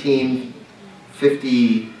 in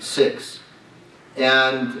 1956.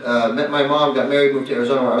 And met my mom, got married, moved to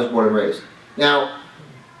Arizona, where I was born and raised. Now,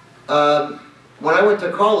 when I went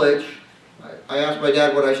to college, I asked my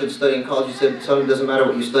dad what I should study in college. He said, son, it doesn't matter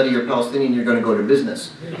what you study, you're Palestinian, you're going to go to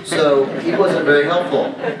business. So he wasn't very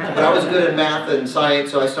helpful. But I was good in math and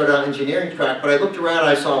science, so I started out engineering track. But I looked around,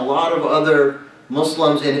 I saw a lot of other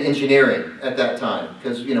Muslims in engineering at that time,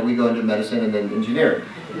 because we go into medicine and then engineering,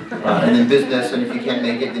 and then business, and if you can't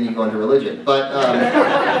make it, then you go into religion. But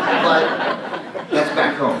that's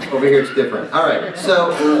back home. Over here, it's different. All right.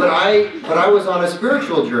 So, but I was on a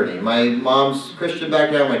spiritual journey. My mom's Christian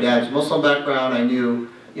background, my dad's Muslim background. I knew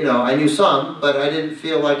some, but I didn't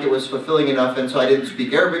feel like it was fulfilling enough, and so I didn't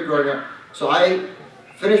speak Arabic growing up. So I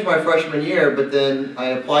finished my freshman year, but then I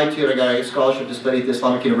applied to it. I got a scholarship to study at the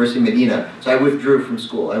Islamic University of Medina. So I withdrew from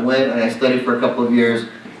school. I went and I studied for a couple of years,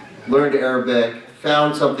 learned Arabic,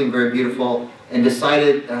 found something very beautiful, and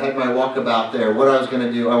decided, I had my walkabout there, what I was going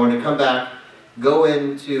to do. I wanted to come back, go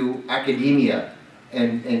into academia,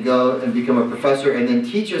 and go and become a professor, and then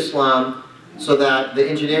teach Islam so that the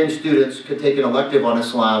engineering students could take an elective on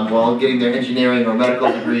Islam while getting their engineering or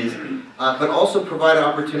medical degrees. But also provide an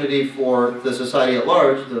opportunity for the society at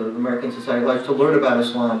large, the American society at large, to learn about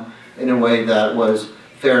Islam in a way that was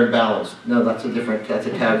fair and balanced. No, that's a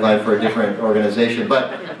tagline for a different organization,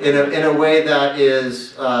 but in a way that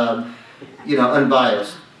is,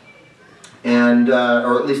 unbiased, and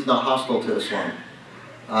or at least not hostile to Islam.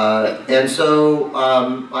 And so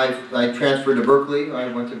I transferred to Berkeley. I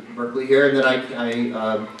went to Berkeley here, and then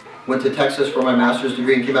I went to Texas for my master's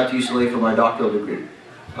degree and came back to UCLA for my doctoral degree.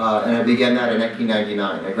 And I began that in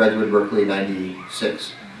 1999. I graduated Berkeley in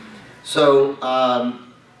 96. So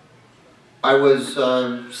I was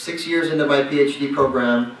 6 years into my PhD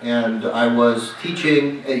program, and I was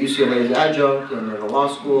teaching at UCLA as adjunct and at a law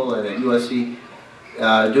school and at USC,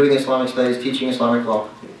 doing Islamic Studies, teaching Islamic law.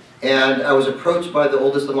 And I was approached by the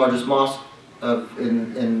oldest and largest mosque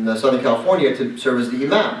in Southern California to serve as the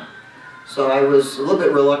imam. So I was a little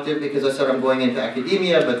bit reluctant because I said I'm going into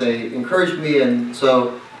academia, but they encouraged me, and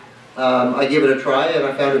so I gave it a try, and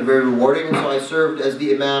I found it very rewarding. And so I served as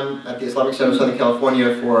the imam at the Islamic Center of Southern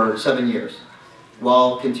California for 7 years,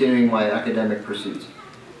 while continuing my academic pursuits.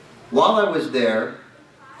 While I was there,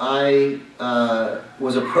 I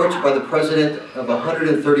was approached by the president of a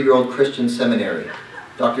 130-year-old Christian seminary,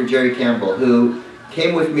 Dr. Jerry Campbell, who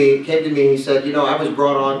came to me, he said, you know, I was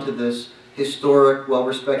brought on to this historic,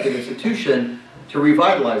 well-respected institution to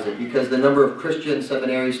revitalize it because the number of Christian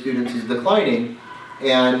seminary students is declining,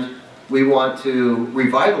 and we want to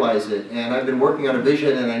revitalize it, and I've been working on a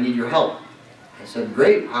vision and I need your help. I said,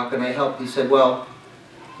 great, how can I help? He said, well,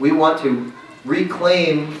 we want to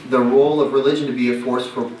reclaim the role of religion to be a force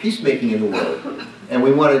for peacemaking in the world, and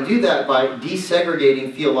we want to do that by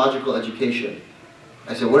desegregating theological education.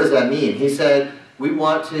 I said, what does that mean? He said, we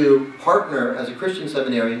want to partner as a Christian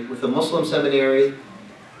seminary with a Muslim seminary,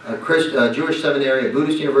 a Jewish seminary, a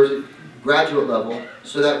Buddhist university, graduate level,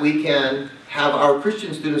 so that we can have our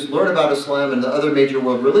Christian students learn about Islam and the other major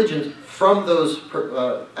world religions from those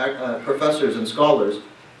professors and scholars.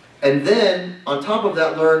 And then, on top of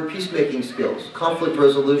that, learn peacemaking skills, conflict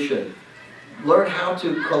resolution, learn how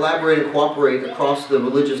to collaborate and cooperate across the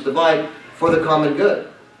religious divide for the common good.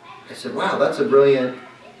 I said, wow, that's a brilliant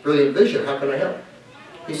vision. How can I help?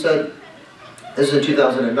 He said, this is in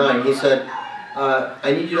 2009, he said,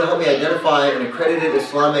 I need you to help me identify an accredited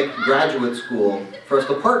Islamic graduate school for us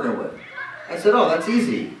to partner with. I said, oh, that's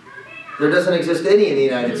easy. There doesn't exist any in the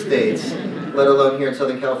United States, let alone here in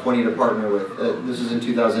Southern California to partner with. This is in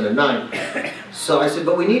 2009. So I said,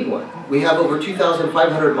 but we need one. We have over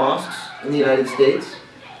 2,500 mosques in the United States.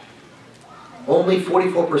 Only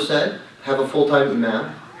 44% have a full-time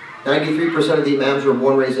imam. 93% of the imams were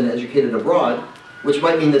born, raised, and educated abroad, which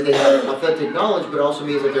might mean that they have authentic knowledge, but also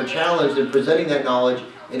means that they're challenged in presenting that knowledge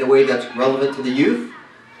in a way that's relevant to the youth,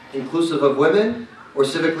 inclusive of women, or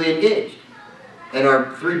civically engaged. And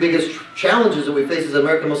our three biggest challenges that we face as an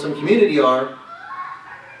American Muslim community are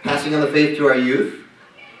passing on the faith to our youth,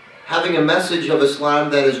 having a message of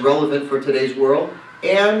Islam that is relevant for today's world,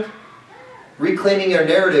 and reclaiming our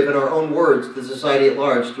narrative in our own words to society at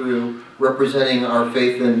large through representing our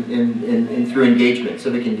faith through engagement,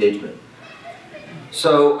 civic engagement.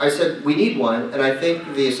 So I said, we need one, and I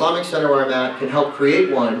think the Islamic Center where I'm at can help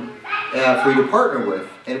create one for you to partner with,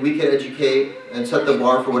 and we can educate and set the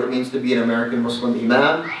bar for what it means to be an American Muslim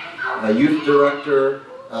imam, a youth director,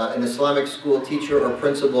 an Islamic school teacher or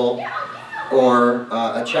principal, or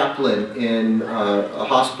a chaplain in a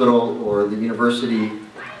hospital or the university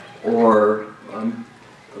or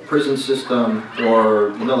a prison system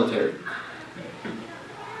or the military.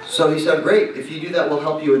 So he said, great, if you do that, we'll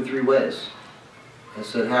help you in 3 ways. I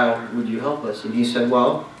said, how would you help us? And he said,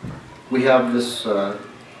 well, we have this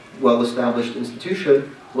well-established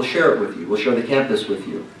institution. We'll share it with you. We'll share the campus with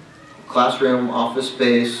you. Classroom, office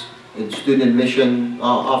space, student admission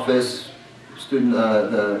office,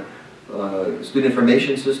 the student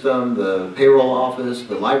information system, the payroll office,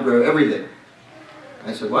 the library, everything.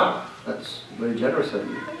 I said, wow, that's very generous of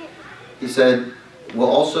you. He said, we'll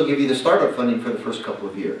also give you the startup funding for the first couple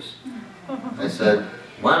of years. I said,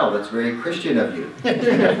 wow, that's very Christian of you.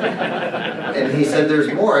 And he said,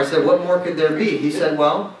 there's more. I said, what more could there be? He said,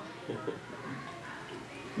 well,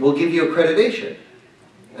 we'll give you accreditation.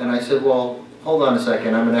 And I said, well, hold on a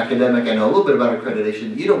second. I'm an academic. I know a little bit about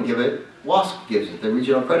accreditation. You don't give it. WASC gives it. The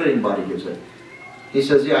regional accrediting body gives it. He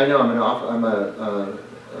says, yeah, I know. I'm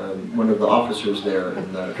one of the officers there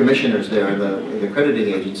and the commissioners there in the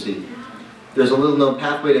accrediting agency. There's a little known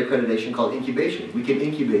pathway to accreditation called incubation. We can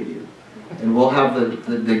incubate you. And we'll have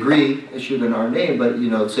the degree issued in our name, but, you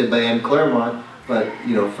know, say Bayan, Claremont, but,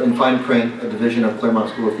 you know, in fine print, a division of Claremont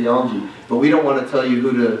School of Theology. But we don't want to tell you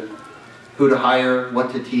who to hire,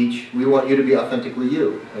 what to teach. We want you to be authentically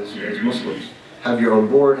you as Muslims. Have your own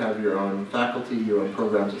board, have your own faculty, your own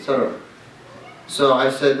programs, etc. So I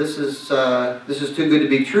said, this is too good to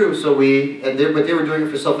be true. So but they were doing it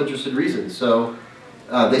for self-interested reasons. So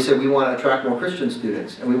they said, we want to attract more Christian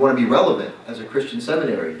students, and we want to be relevant as a Christian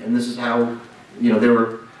seminary. And this is how, you know, they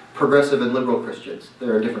were progressive and liberal Christians.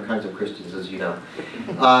 There are different kinds of Christians, as you know.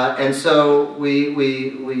 And so we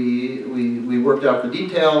worked out the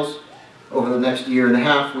details over the next year and a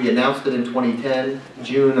half. We announced it in 2010,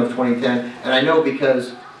 June of 2010. And I know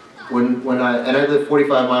because when I live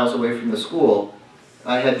 45 miles away from the school,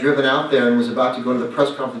 I had driven out there and was about to go to the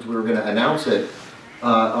press conference. We were going to announce it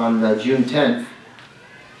on June 10th.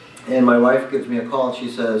 And my wife gives me a call and she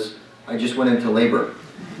says, I just went into labor.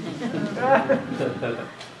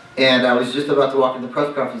 And I was just about to walk in the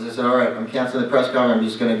press conference. I said, all right, I'm canceling the press conference. I'm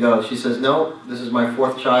just going to go. She says, no, this is my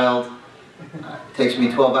 4th child. It takes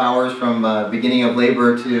me 12 hours from beginning of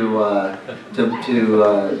labor to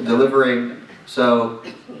delivering. So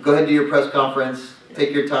go ahead and do your press conference.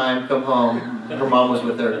 Take your time. Come home. Her mom was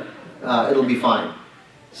with her. It'll be fine.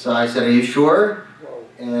 So I said, are you sure?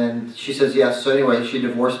 And she says, yes. So anyway, she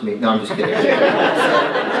divorced me. No, I'm just kidding.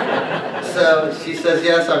 So she says,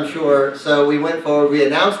 yes, I'm sure. So we went forward. We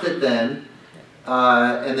announced it then.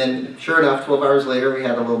 And then, sure enough, 12 hours later, we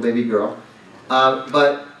had a little baby girl.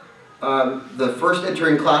 But the first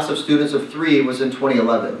entering class of students of 3 was in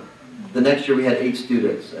 2011. The next year, we had 8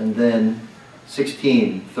 students. And then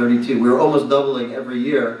 16, 32. We were almost doubling every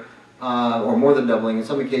year. Or more than doubling in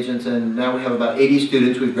some occasions. And now we have about 80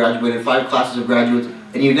 students. We've graduated 5 classes of graduates.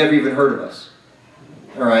 And you've never even heard of us,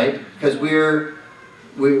 all right? Because we're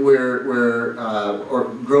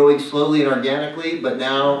growing slowly and organically, but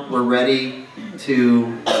now we're ready to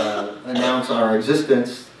announce our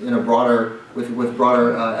existence in a with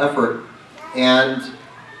broader effort. And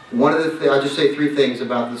one of the things, I'll just say 3 things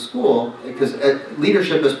about the school, because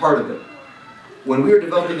leadership is part of it. When we were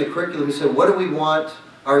developing the curriculum, we said, what do we want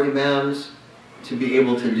our imams to be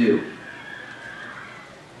able to do?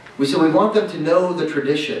 We said we want them to know the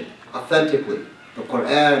tradition authentically, the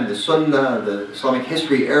Quran, the Sunnah, the Islamic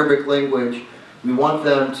history, Arabic language. We want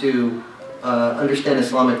them to understand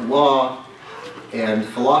Islamic law and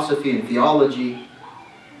philosophy and theology.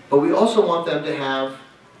 But we also want them to have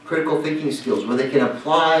critical thinking skills where they can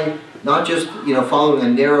apply, not just following a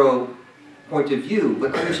narrow point of view,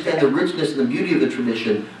 but understand the richness and the beauty of the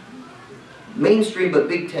tradition, mainstream but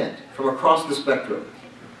big tent, from across the spectrum.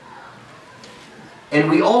 And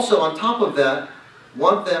we also, on top of that,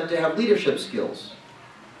 want them to have leadership skills.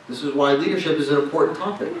 This is why leadership is an important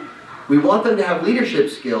topic. We want them to have leadership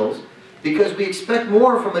skills because we expect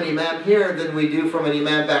more from an imam here than we do from an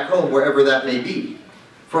imam back home, wherever that may be.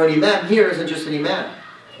 For an imam here isn't just an imam.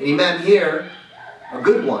 An imam here, a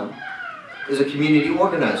good one, is a community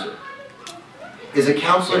organizer, is a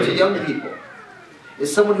counselor to young people,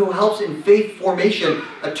 is someone who helps in faith formation,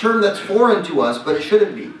 a term that's foreign to us, but it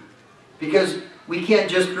shouldn't be. Because we can't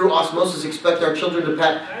just through osmosis expect our children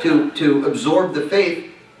to absorb the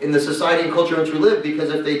faith in the society and culture in which we live, because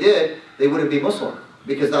if they did, they wouldn't be Muslim,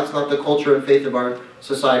 because that's not the culture and faith of our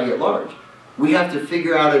society at large. We have to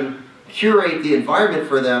figure out and curate the environment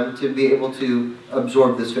for them to be able to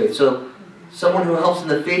absorb this faith. So, someone who helps in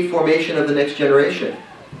the faith formation of the next generation.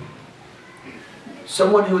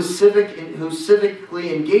 Someone who's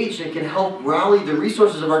civically engaged and can help rally the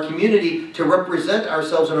resources of our community to represent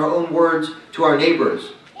ourselves in our own words to our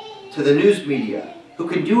neighbors, to the news media, who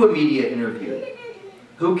can do a media interview,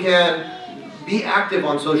 who can be active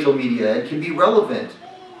on social media and can be relevant,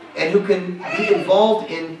 and who can be involved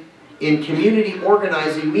in community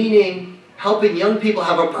organizing, meaning helping young people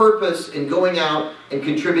have a purpose in going out and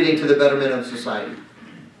contributing to the betterment of society.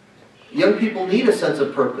 Young people need a sense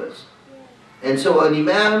of purpose. And so an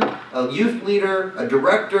imam, a youth leader, a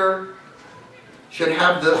director should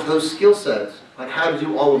have those skill sets on how to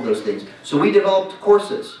do all of those things. So we developed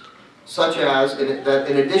courses, such as,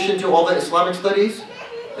 in addition to all the Islamic Studies,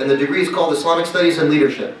 and the degree is called Islamic Studies and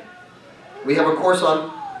Leadership. We have a course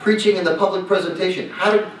on preaching in the public presentation,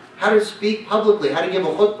 how to speak publicly, how to give a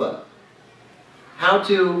khutbah, how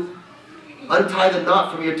to untie the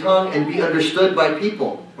knot from your tongue and be understood by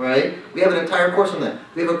people, right? We have an entire course on that.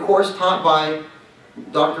 We have a course taught by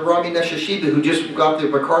Dr. Rami Neshashiba, who just got the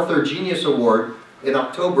MacArthur Genius Award in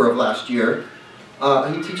October of last year.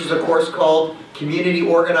 He teaches a course called Community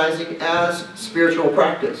Organizing as Spiritual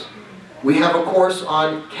Practice. We have a course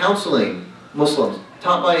on counseling Muslims,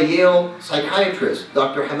 taught by a Yale psychiatrist,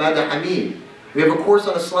 Dr. Hamada Hamid. We have a course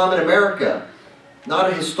on Islam in America, not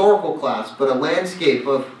a historical class, but a landscape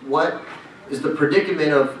of what is the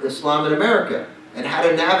predicament of Islam in America, and how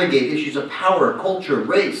to navigate issues of power, culture,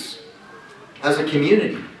 race, as a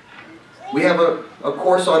community. We have a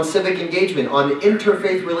course on civic engagement, on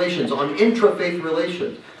interfaith relations, on intrafaith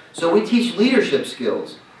relations. So we teach leadership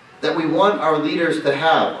skills that we want our leaders to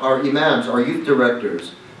have, our imams, our youth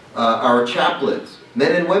directors, our chaplains,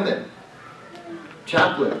 men and women,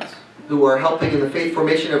 chaplains, who are helping in the faith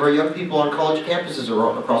formation of our young people on college campuses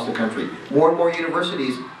across the country. More and more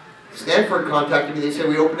universities. Stanford contacted me. They said,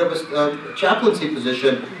 we opened up a chaplaincy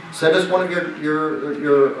position. Send us one of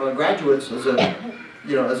your graduates as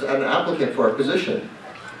as an applicant for our position.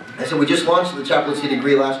 I said, we just launched the chaplaincy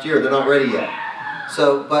degree last year. They're not ready yet.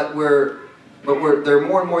 So, but there are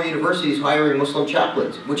more and more universities hiring Muslim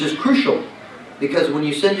chaplains, which is crucial, because when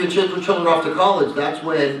you send your children off to college, that's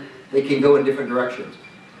when they can go in different directions.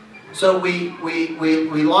 So we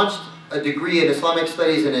launched a degree in Islamic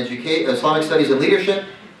Studies and Islamic Studies and Leadership,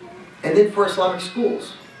 and then for Islamic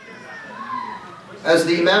schools. As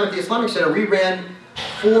the Imam at the Islamic Center, we ran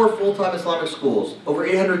 4 full-time Islamic schools, over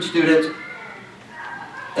 800 students,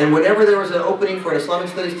 and whenever there was an opening for an Islamic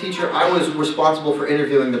Studies teacher, I was responsible for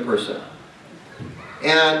interviewing the person.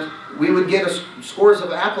 And we would get scores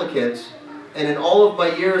of applicants, and in all of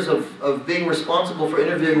my years of being responsible for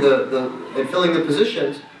interviewing and filling the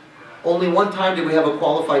positions, only one time did we have a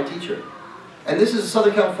qualified teacher. And this is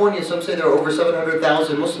Southern California. Some say there are over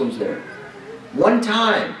 700,000 Muslims there. One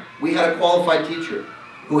time we had a qualified teacher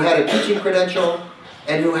who had a teaching credential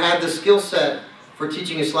and who had the skill set for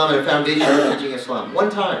teaching Islam and a foundation for teaching Islam. One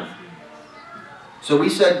time. So we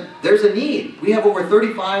said, there's a need. We have over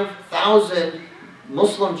 35,000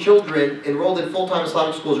 Muslim children enrolled in full-time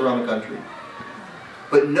Islamic schools around the country,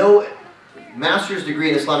 but no master's degree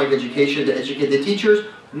in Islamic education to educate the teachers,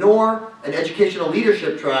 nor an educational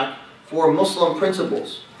leadership track for Muslim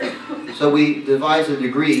principles. So we devised a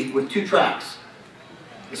degree with 2 tracks: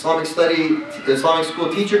 Islamic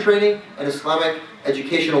school teacher training and Islamic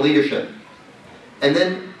educational leadership. And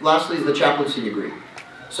then lastly is the chaplaincy degree.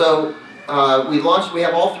 So we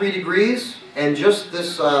have all 3 degrees, and just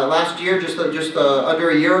this last year, just under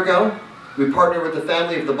a year ago, we partnered with the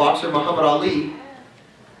family of the boxer Muhammad Ali.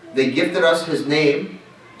 They gifted us his name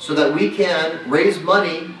so that we can raise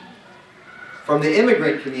money from the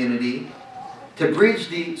immigrant community to bridge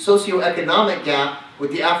the socioeconomic gap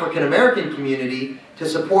with the African American community, to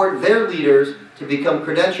support their leaders to become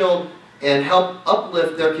credentialed and help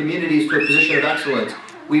uplift their communities to a position of excellence.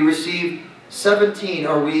 We received 17,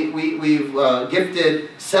 or we've gifted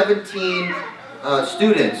 17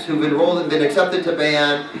 students who've enrolled and been accepted to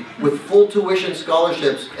Bayan with full tuition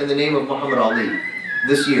scholarships in the name of Muhammad Ali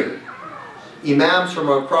this year. Imams from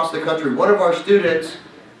across the country. One of our students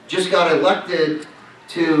just got elected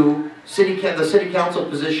to the city council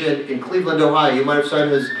position in Cleveland, Ohio. You might have seen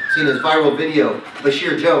his viral video,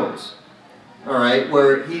 Bashir Jones, all right,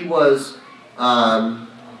 where he was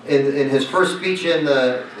in his first speech in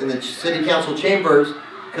the city council chambers,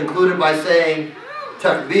 concluded by saying,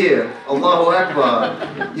 Takbir, Allahu Akbar,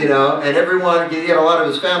 and everyone, he had a lot of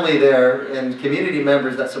his family there and community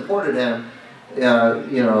members that supported him,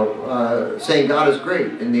 saying God is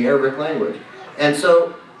great in the Arabic language. And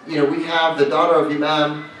so, we have the daughter of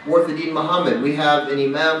Imam Warthaddin Muhammad. We have an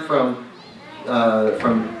Imam from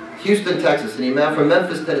Houston, Texas, an Imam from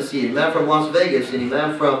Memphis, Tennessee, an Imam from Las Vegas, an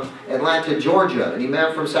Imam from Atlanta, Georgia, an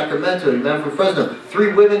Imam from Sacramento, an Imam from Fresno,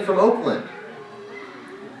 3 women from Oakland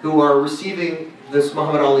who are receiving this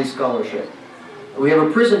Muhammad Ali scholarship. We have a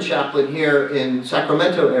prison chaplain here in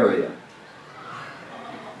Sacramento area.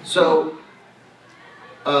 So,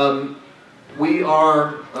 I'm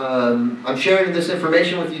sharing this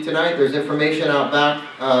information with you tonight. There's information out back.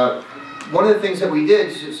 One of the things that we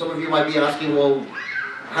did, some of you might be asking, well,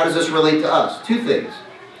 how does this relate to us? 2 things.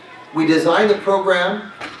 We designed the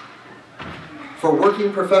program for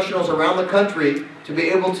working professionals around the country to be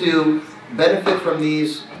able to benefit from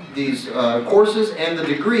these courses and the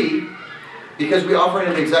degree, because we offer it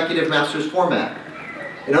in an executive master's format.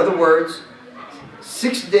 In other words,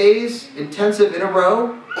 6 days intensive in a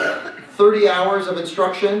row, 30 hours of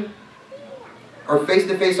instruction are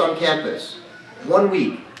face-to-face on campus. 1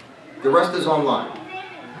 week. The rest is online.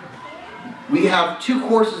 We have 2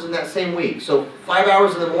 courses in that same week. So 5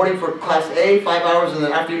 hours in the morning for Class A, 5 hours in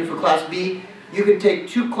the afternoon for Class B. You can take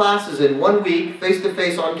 2 classes in 1 week,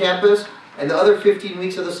 face-to-face on campus, and the other 15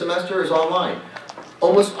 weeks of the semester is online.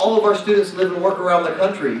 Almost all of our students live and work around the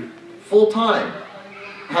country full-time,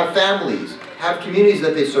 have families, have communities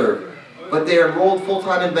that they serve, but they are enrolled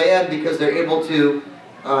full-time in Bayan because they're able to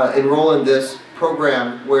enroll in this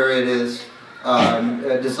program where it is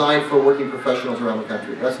designed for working professionals around the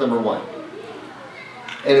country. That's number 1.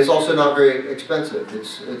 And it's also not very expensive.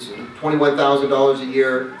 It's $21,000 a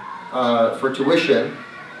year for tuition,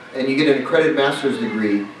 and you get an accredited master's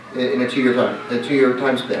degree in a 2-year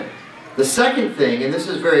time span. The second thing, and this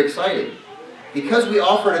is very exciting, because we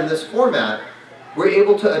offer it in this format, we're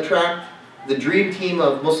able to attract the dream team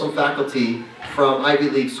of Muslim faculty from Ivy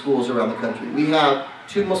League schools around the country. We have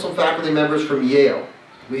 2 Muslim faculty members from Yale,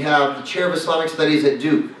 We have the Chair of Islamic Studies at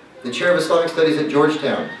Duke, the Chair of Islamic Studies at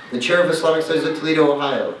Georgetown, the Chair of Islamic Studies at Toledo,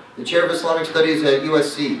 Ohio, the Chair of Islamic Studies at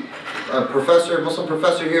USC, a Muslim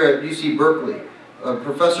professor here at UC Berkeley, a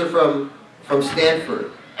professor from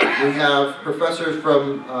Stanford. We have professors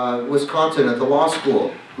from Wisconsin at the law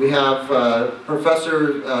school. We have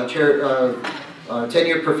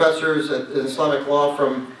tenured professors at Islamic law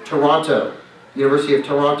from Toronto, University of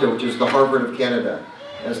Toronto, which is the Harvard of Canada,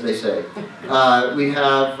 as they say. We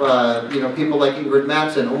have people like Ingrid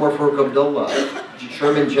Mattson, Omar Farooq Abdullah,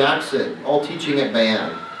 Sherman Jackson, all teaching at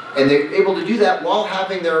Bayan. And they're able to do that while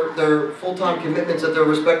having their full-time commitments at their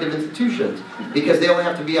respective institutions, because they only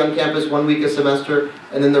have to be on campus 1 week a semester,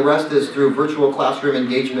 and then the rest is through virtual classroom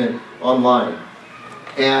engagement online.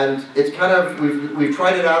 And it's kind of, we've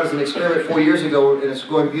tried it out as an experiment 4 years ago, and it's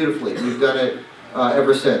going beautifully. We've done it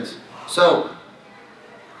ever since. So,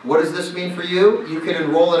 what does this mean for you? You can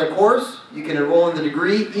enroll in a course, you can enroll in the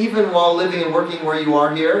degree, even while living and working where you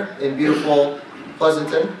are here in beautiful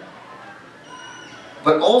Pleasanton.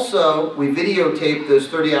 But also, we videotape those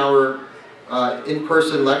 30-hour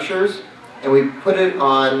in-person lectures, and we put it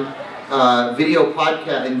on video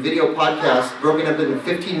podcasts broken up into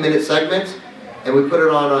 15-minute segments, and we put it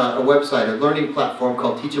on a website, a learning platform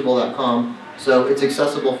called teachable.com, so it's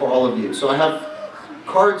accessible for all of you. So I have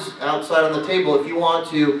cards outside on the table if you want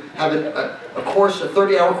to have a course, a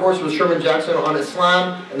 30-hour course with Sherman Jackson on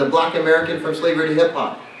Islam and the Black American from slavery to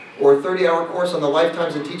hip-hop, or a 30-hour course on the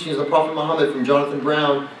lifetimes and teachings of the Prophet Muhammad from Jonathan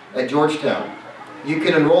Brown at Georgetown. You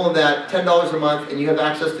can enroll in that, $10 a month, and you have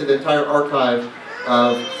access to the entire archive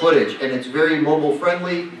of footage. And it's very mobile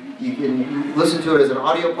friendly. You can listen to it as an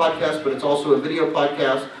audio podcast, but it's also a video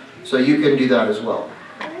podcast, so you can do that as well.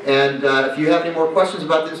 And if you have any more questions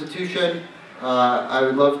about the institution, I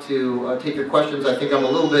would love to take your questions. I think I'm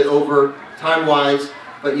a little bit over time-wise,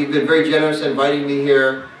 but you've been very generous in inviting me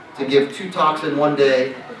here to give 2 talks in 1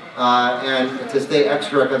 day. And to stay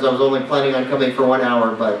extra, because I was only planning on coming for 1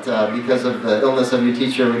 hour, but because of the illness of your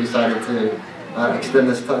teacher, we decided to extend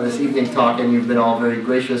this evening talk, and you've been all very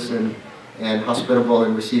gracious and hospitable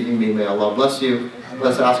in receiving me. May Allah bless you.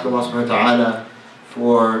 Let's ask Allah subhanahu wa ta'ala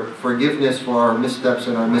for forgiveness for our missteps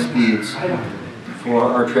and our misdeeds, for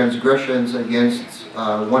our transgressions against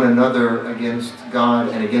one another, against God,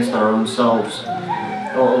 and against our own selves.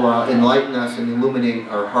 Oh Allah, enlighten us and illuminate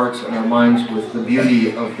our hearts and our minds with the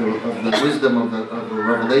beauty of the wisdom of the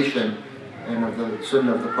revelation and of the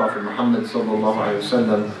sunnah of the Prophet Muhammad sallallahu alaihi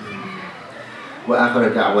wasallam. Wa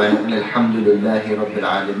akhir da'wana alhamdulillahi rabbil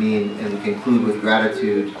alameen. And we conclude with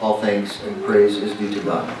gratitude. All thanks and praise is due to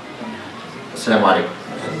God. Assalamu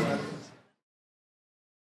alaikum.